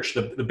church,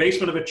 the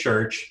basement of a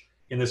church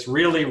in this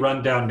really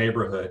rundown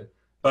neighborhood.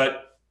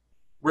 But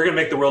we're going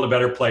to make the world a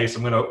better place.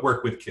 I'm going to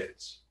work with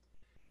kids.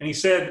 And he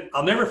said,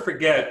 I'll never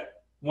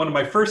forget one of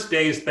my first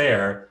days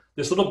there,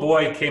 this little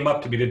boy came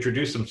up to me to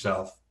introduce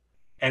himself,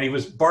 and he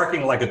was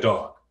barking like a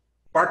dog.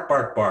 Bark,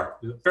 bark,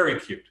 bark. Very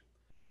cute.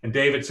 And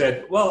David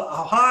said, well,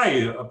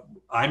 hi,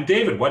 I'm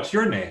David. What's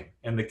your name?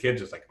 And the kid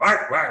just like,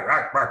 bark, bark,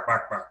 bark, bark,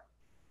 bark, bark.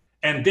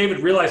 And David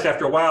realized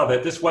after a while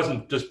that this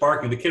wasn't just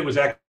barking. The kid was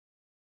actually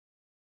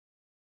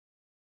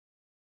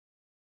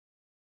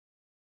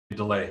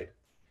delayed.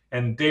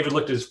 And David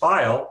looked at his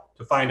file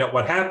to find out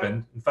what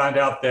happened and found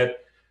out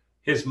that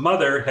his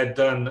mother had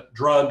done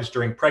drugs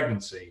during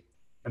pregnancy.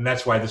 And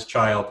that's why this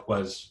child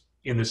was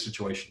in this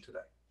situation today.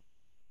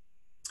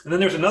 And then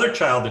there's another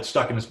child that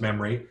stuck in his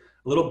memory,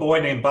 a little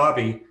boy named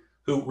Bobby,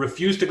 who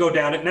refused to go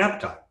down at nap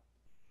time.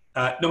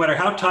 No matter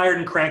how tired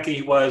and cranky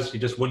he was, he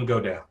just wouldn't go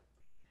down.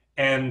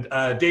 And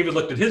David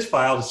looked at his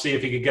file to see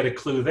if he could get a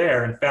clue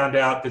there and found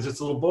out that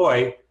this little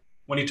boy,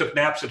 when he took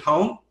naps at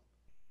home,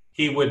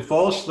 he would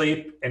fall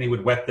asleep and he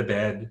would wet the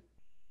bed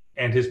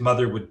and his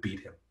mother would beat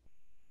him.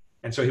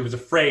 And so he was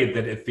afraid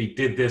that if he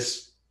did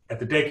this at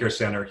the daycare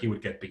center, he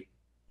would get beaten.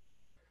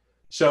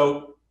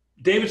 So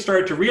David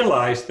started to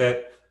realize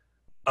that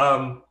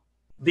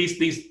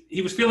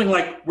he was feeling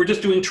like we're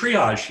just doing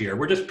triage here.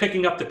 We're just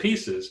picking up the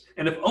pieces.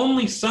 And if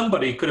only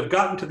somebody could have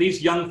gotten to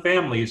these young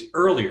families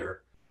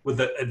earlier with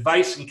the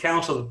advice and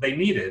counsel that they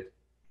needed,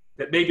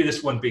 that maybe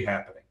this wouldn't be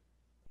happening.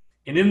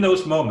 And in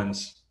those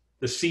moments,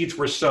 the seeds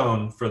were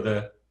sown for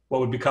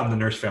what would become the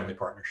Nurse Family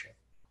Partnership.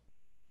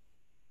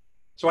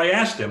 So I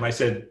asked him, I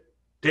said,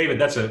 David,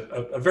 that's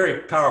a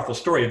very powerful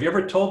story. Have you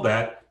ever told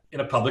that in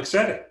a public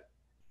setting?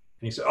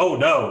 And he said, oh,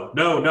 no.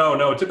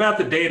 It's about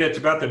the data. It's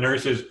about the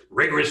nurses'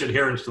 rigorous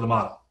adherence to the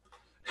model.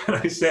 And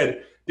I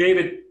said,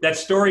 David, that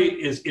story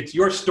it's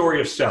your story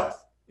of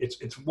self.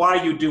 It's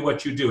why you do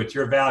what you do. It's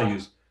your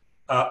values.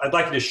 I'd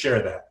like you to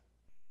share that.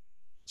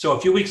 So a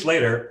few weeks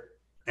later,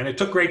 and it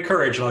took great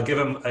courage, and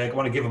I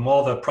want to give him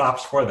all the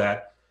props for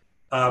that.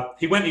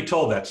 He went and he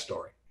told that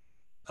story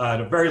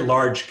at a very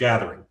large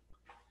gathering.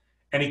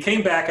 And he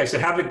came back. I said,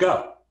 how did it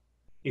go?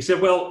 He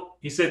said,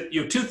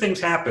 two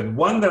things happened.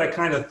 One that I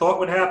kind of thought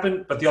would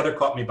happen, but the other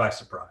caught me by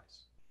surprise.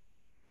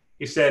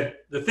 He said,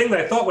 the thing that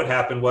I thought would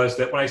happen was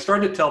that when I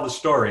started to tell the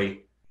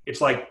story,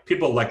 it's like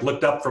people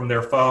looked up from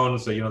their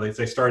phones.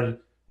 They started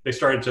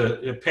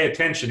to pay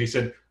attention. He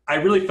said, I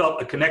really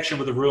felt a connection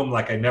with the room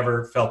like I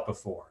never felt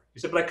before. He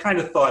said, but I kind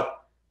of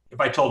thought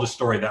if I told a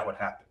story, that would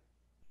happen.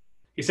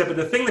 He said, but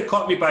the thing that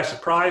caught me by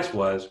surprise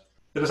was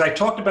that as I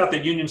talked about the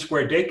Union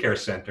Square Daycare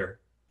Center,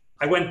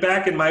 I went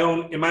back in my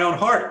own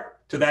heart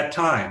to that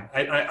time.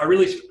 I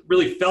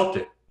really felt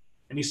it.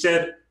 And he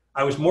said,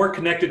 I was more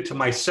connected to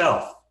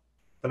myself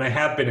than I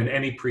have been in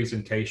any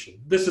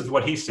presentation. This is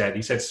what he said.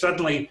 He said,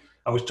 suddenly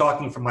I was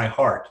talking from my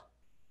heart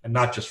and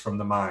not just from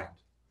the mind,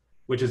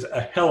 which is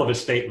a hell of a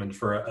statement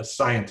for a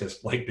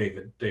scientist like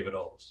David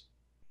Oles.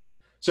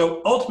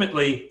 So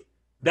ultimately,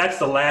 that's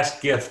the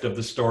last gift of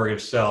the story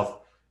of self.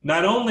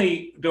 Not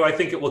only do I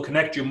think it will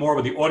connect you more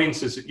with the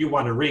audiences that you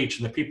want to reach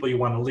and the people you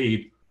want to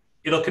lead,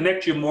 it'll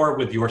connect you more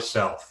with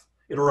yourself.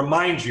 It'll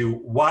remind you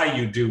why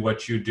you do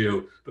what you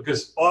do,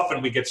 because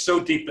often we get so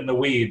deep in the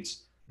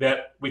weeds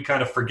that we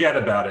kind of forget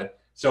about it.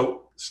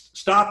 So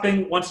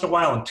stopping once in a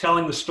while and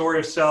telling the story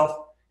of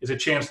self is a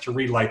chance to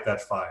relight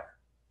that fire.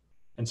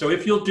 And so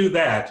if you'll do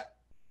that,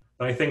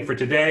 then I think for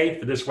today,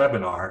 for this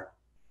webinar,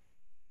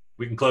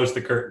 we can close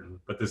the curtain,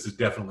 but this is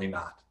definitely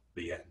not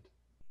the end.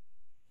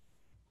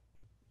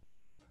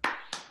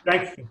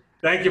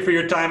 Thank you for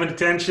your time and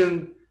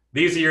attention.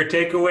 These are your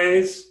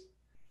takeaways.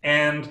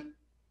 And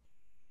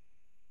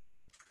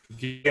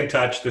if you get in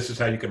touch, this is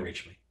how you can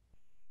reach me.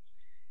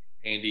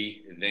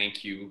 Andy,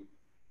 thank you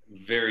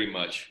very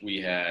much.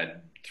 We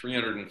had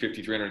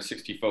 350,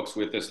 360 folks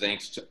with us.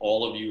 Thanks to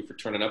all of you for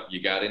turning up.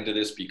 You got into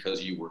this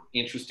because you were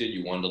interested,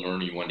 you wanted to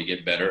learn, you wanted to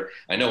get better.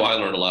 I know I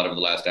learned a lot over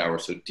the last hour,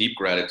 so deep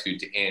gratitude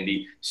to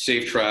Andy.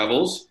 Safe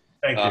travels.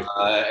 Thank you.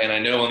 And I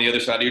know on the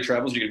other side of your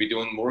travels, you're going to be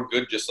doing more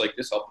good just like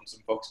this, helping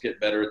some folks get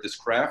better at this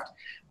craft.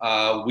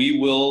 All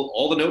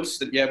the notes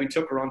that Yabby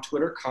took are on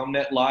Twitter,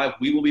 ComNet Live.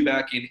 We will be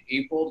back in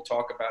April to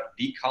talk about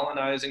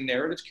decolonizing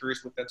narratives.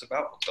 Curious what that's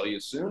about. We'll tell you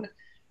soon.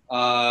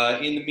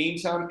 In the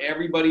meantime,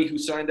 everybody who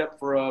signed up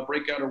for a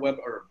breakout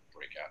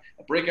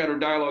or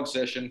dialogue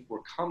session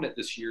for ComNet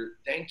this year,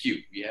 thank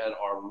you. We had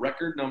our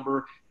record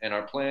number, and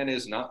our plan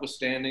is,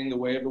 notwithstanding the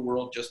way of the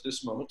world just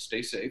this moment,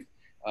 stay safe.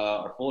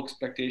 Our full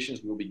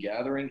expectations, we will be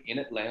gathering in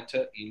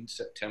Atlanta in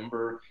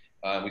September.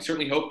 We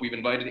certainly hope. We've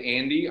invited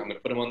Andy. I'm going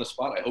to put him on the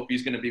spot. I hope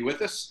he's going to be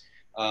with us.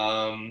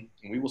 And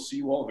we will see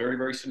you all very,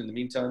 very soon. In the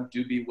meantime,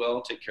 do be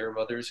well, take care of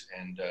others,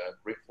 and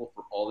grateful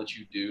for all that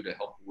you do to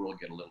help the world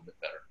get a little bit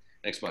better.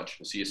 Thanks much.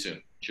 We'll see you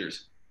soon.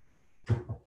 Cheers.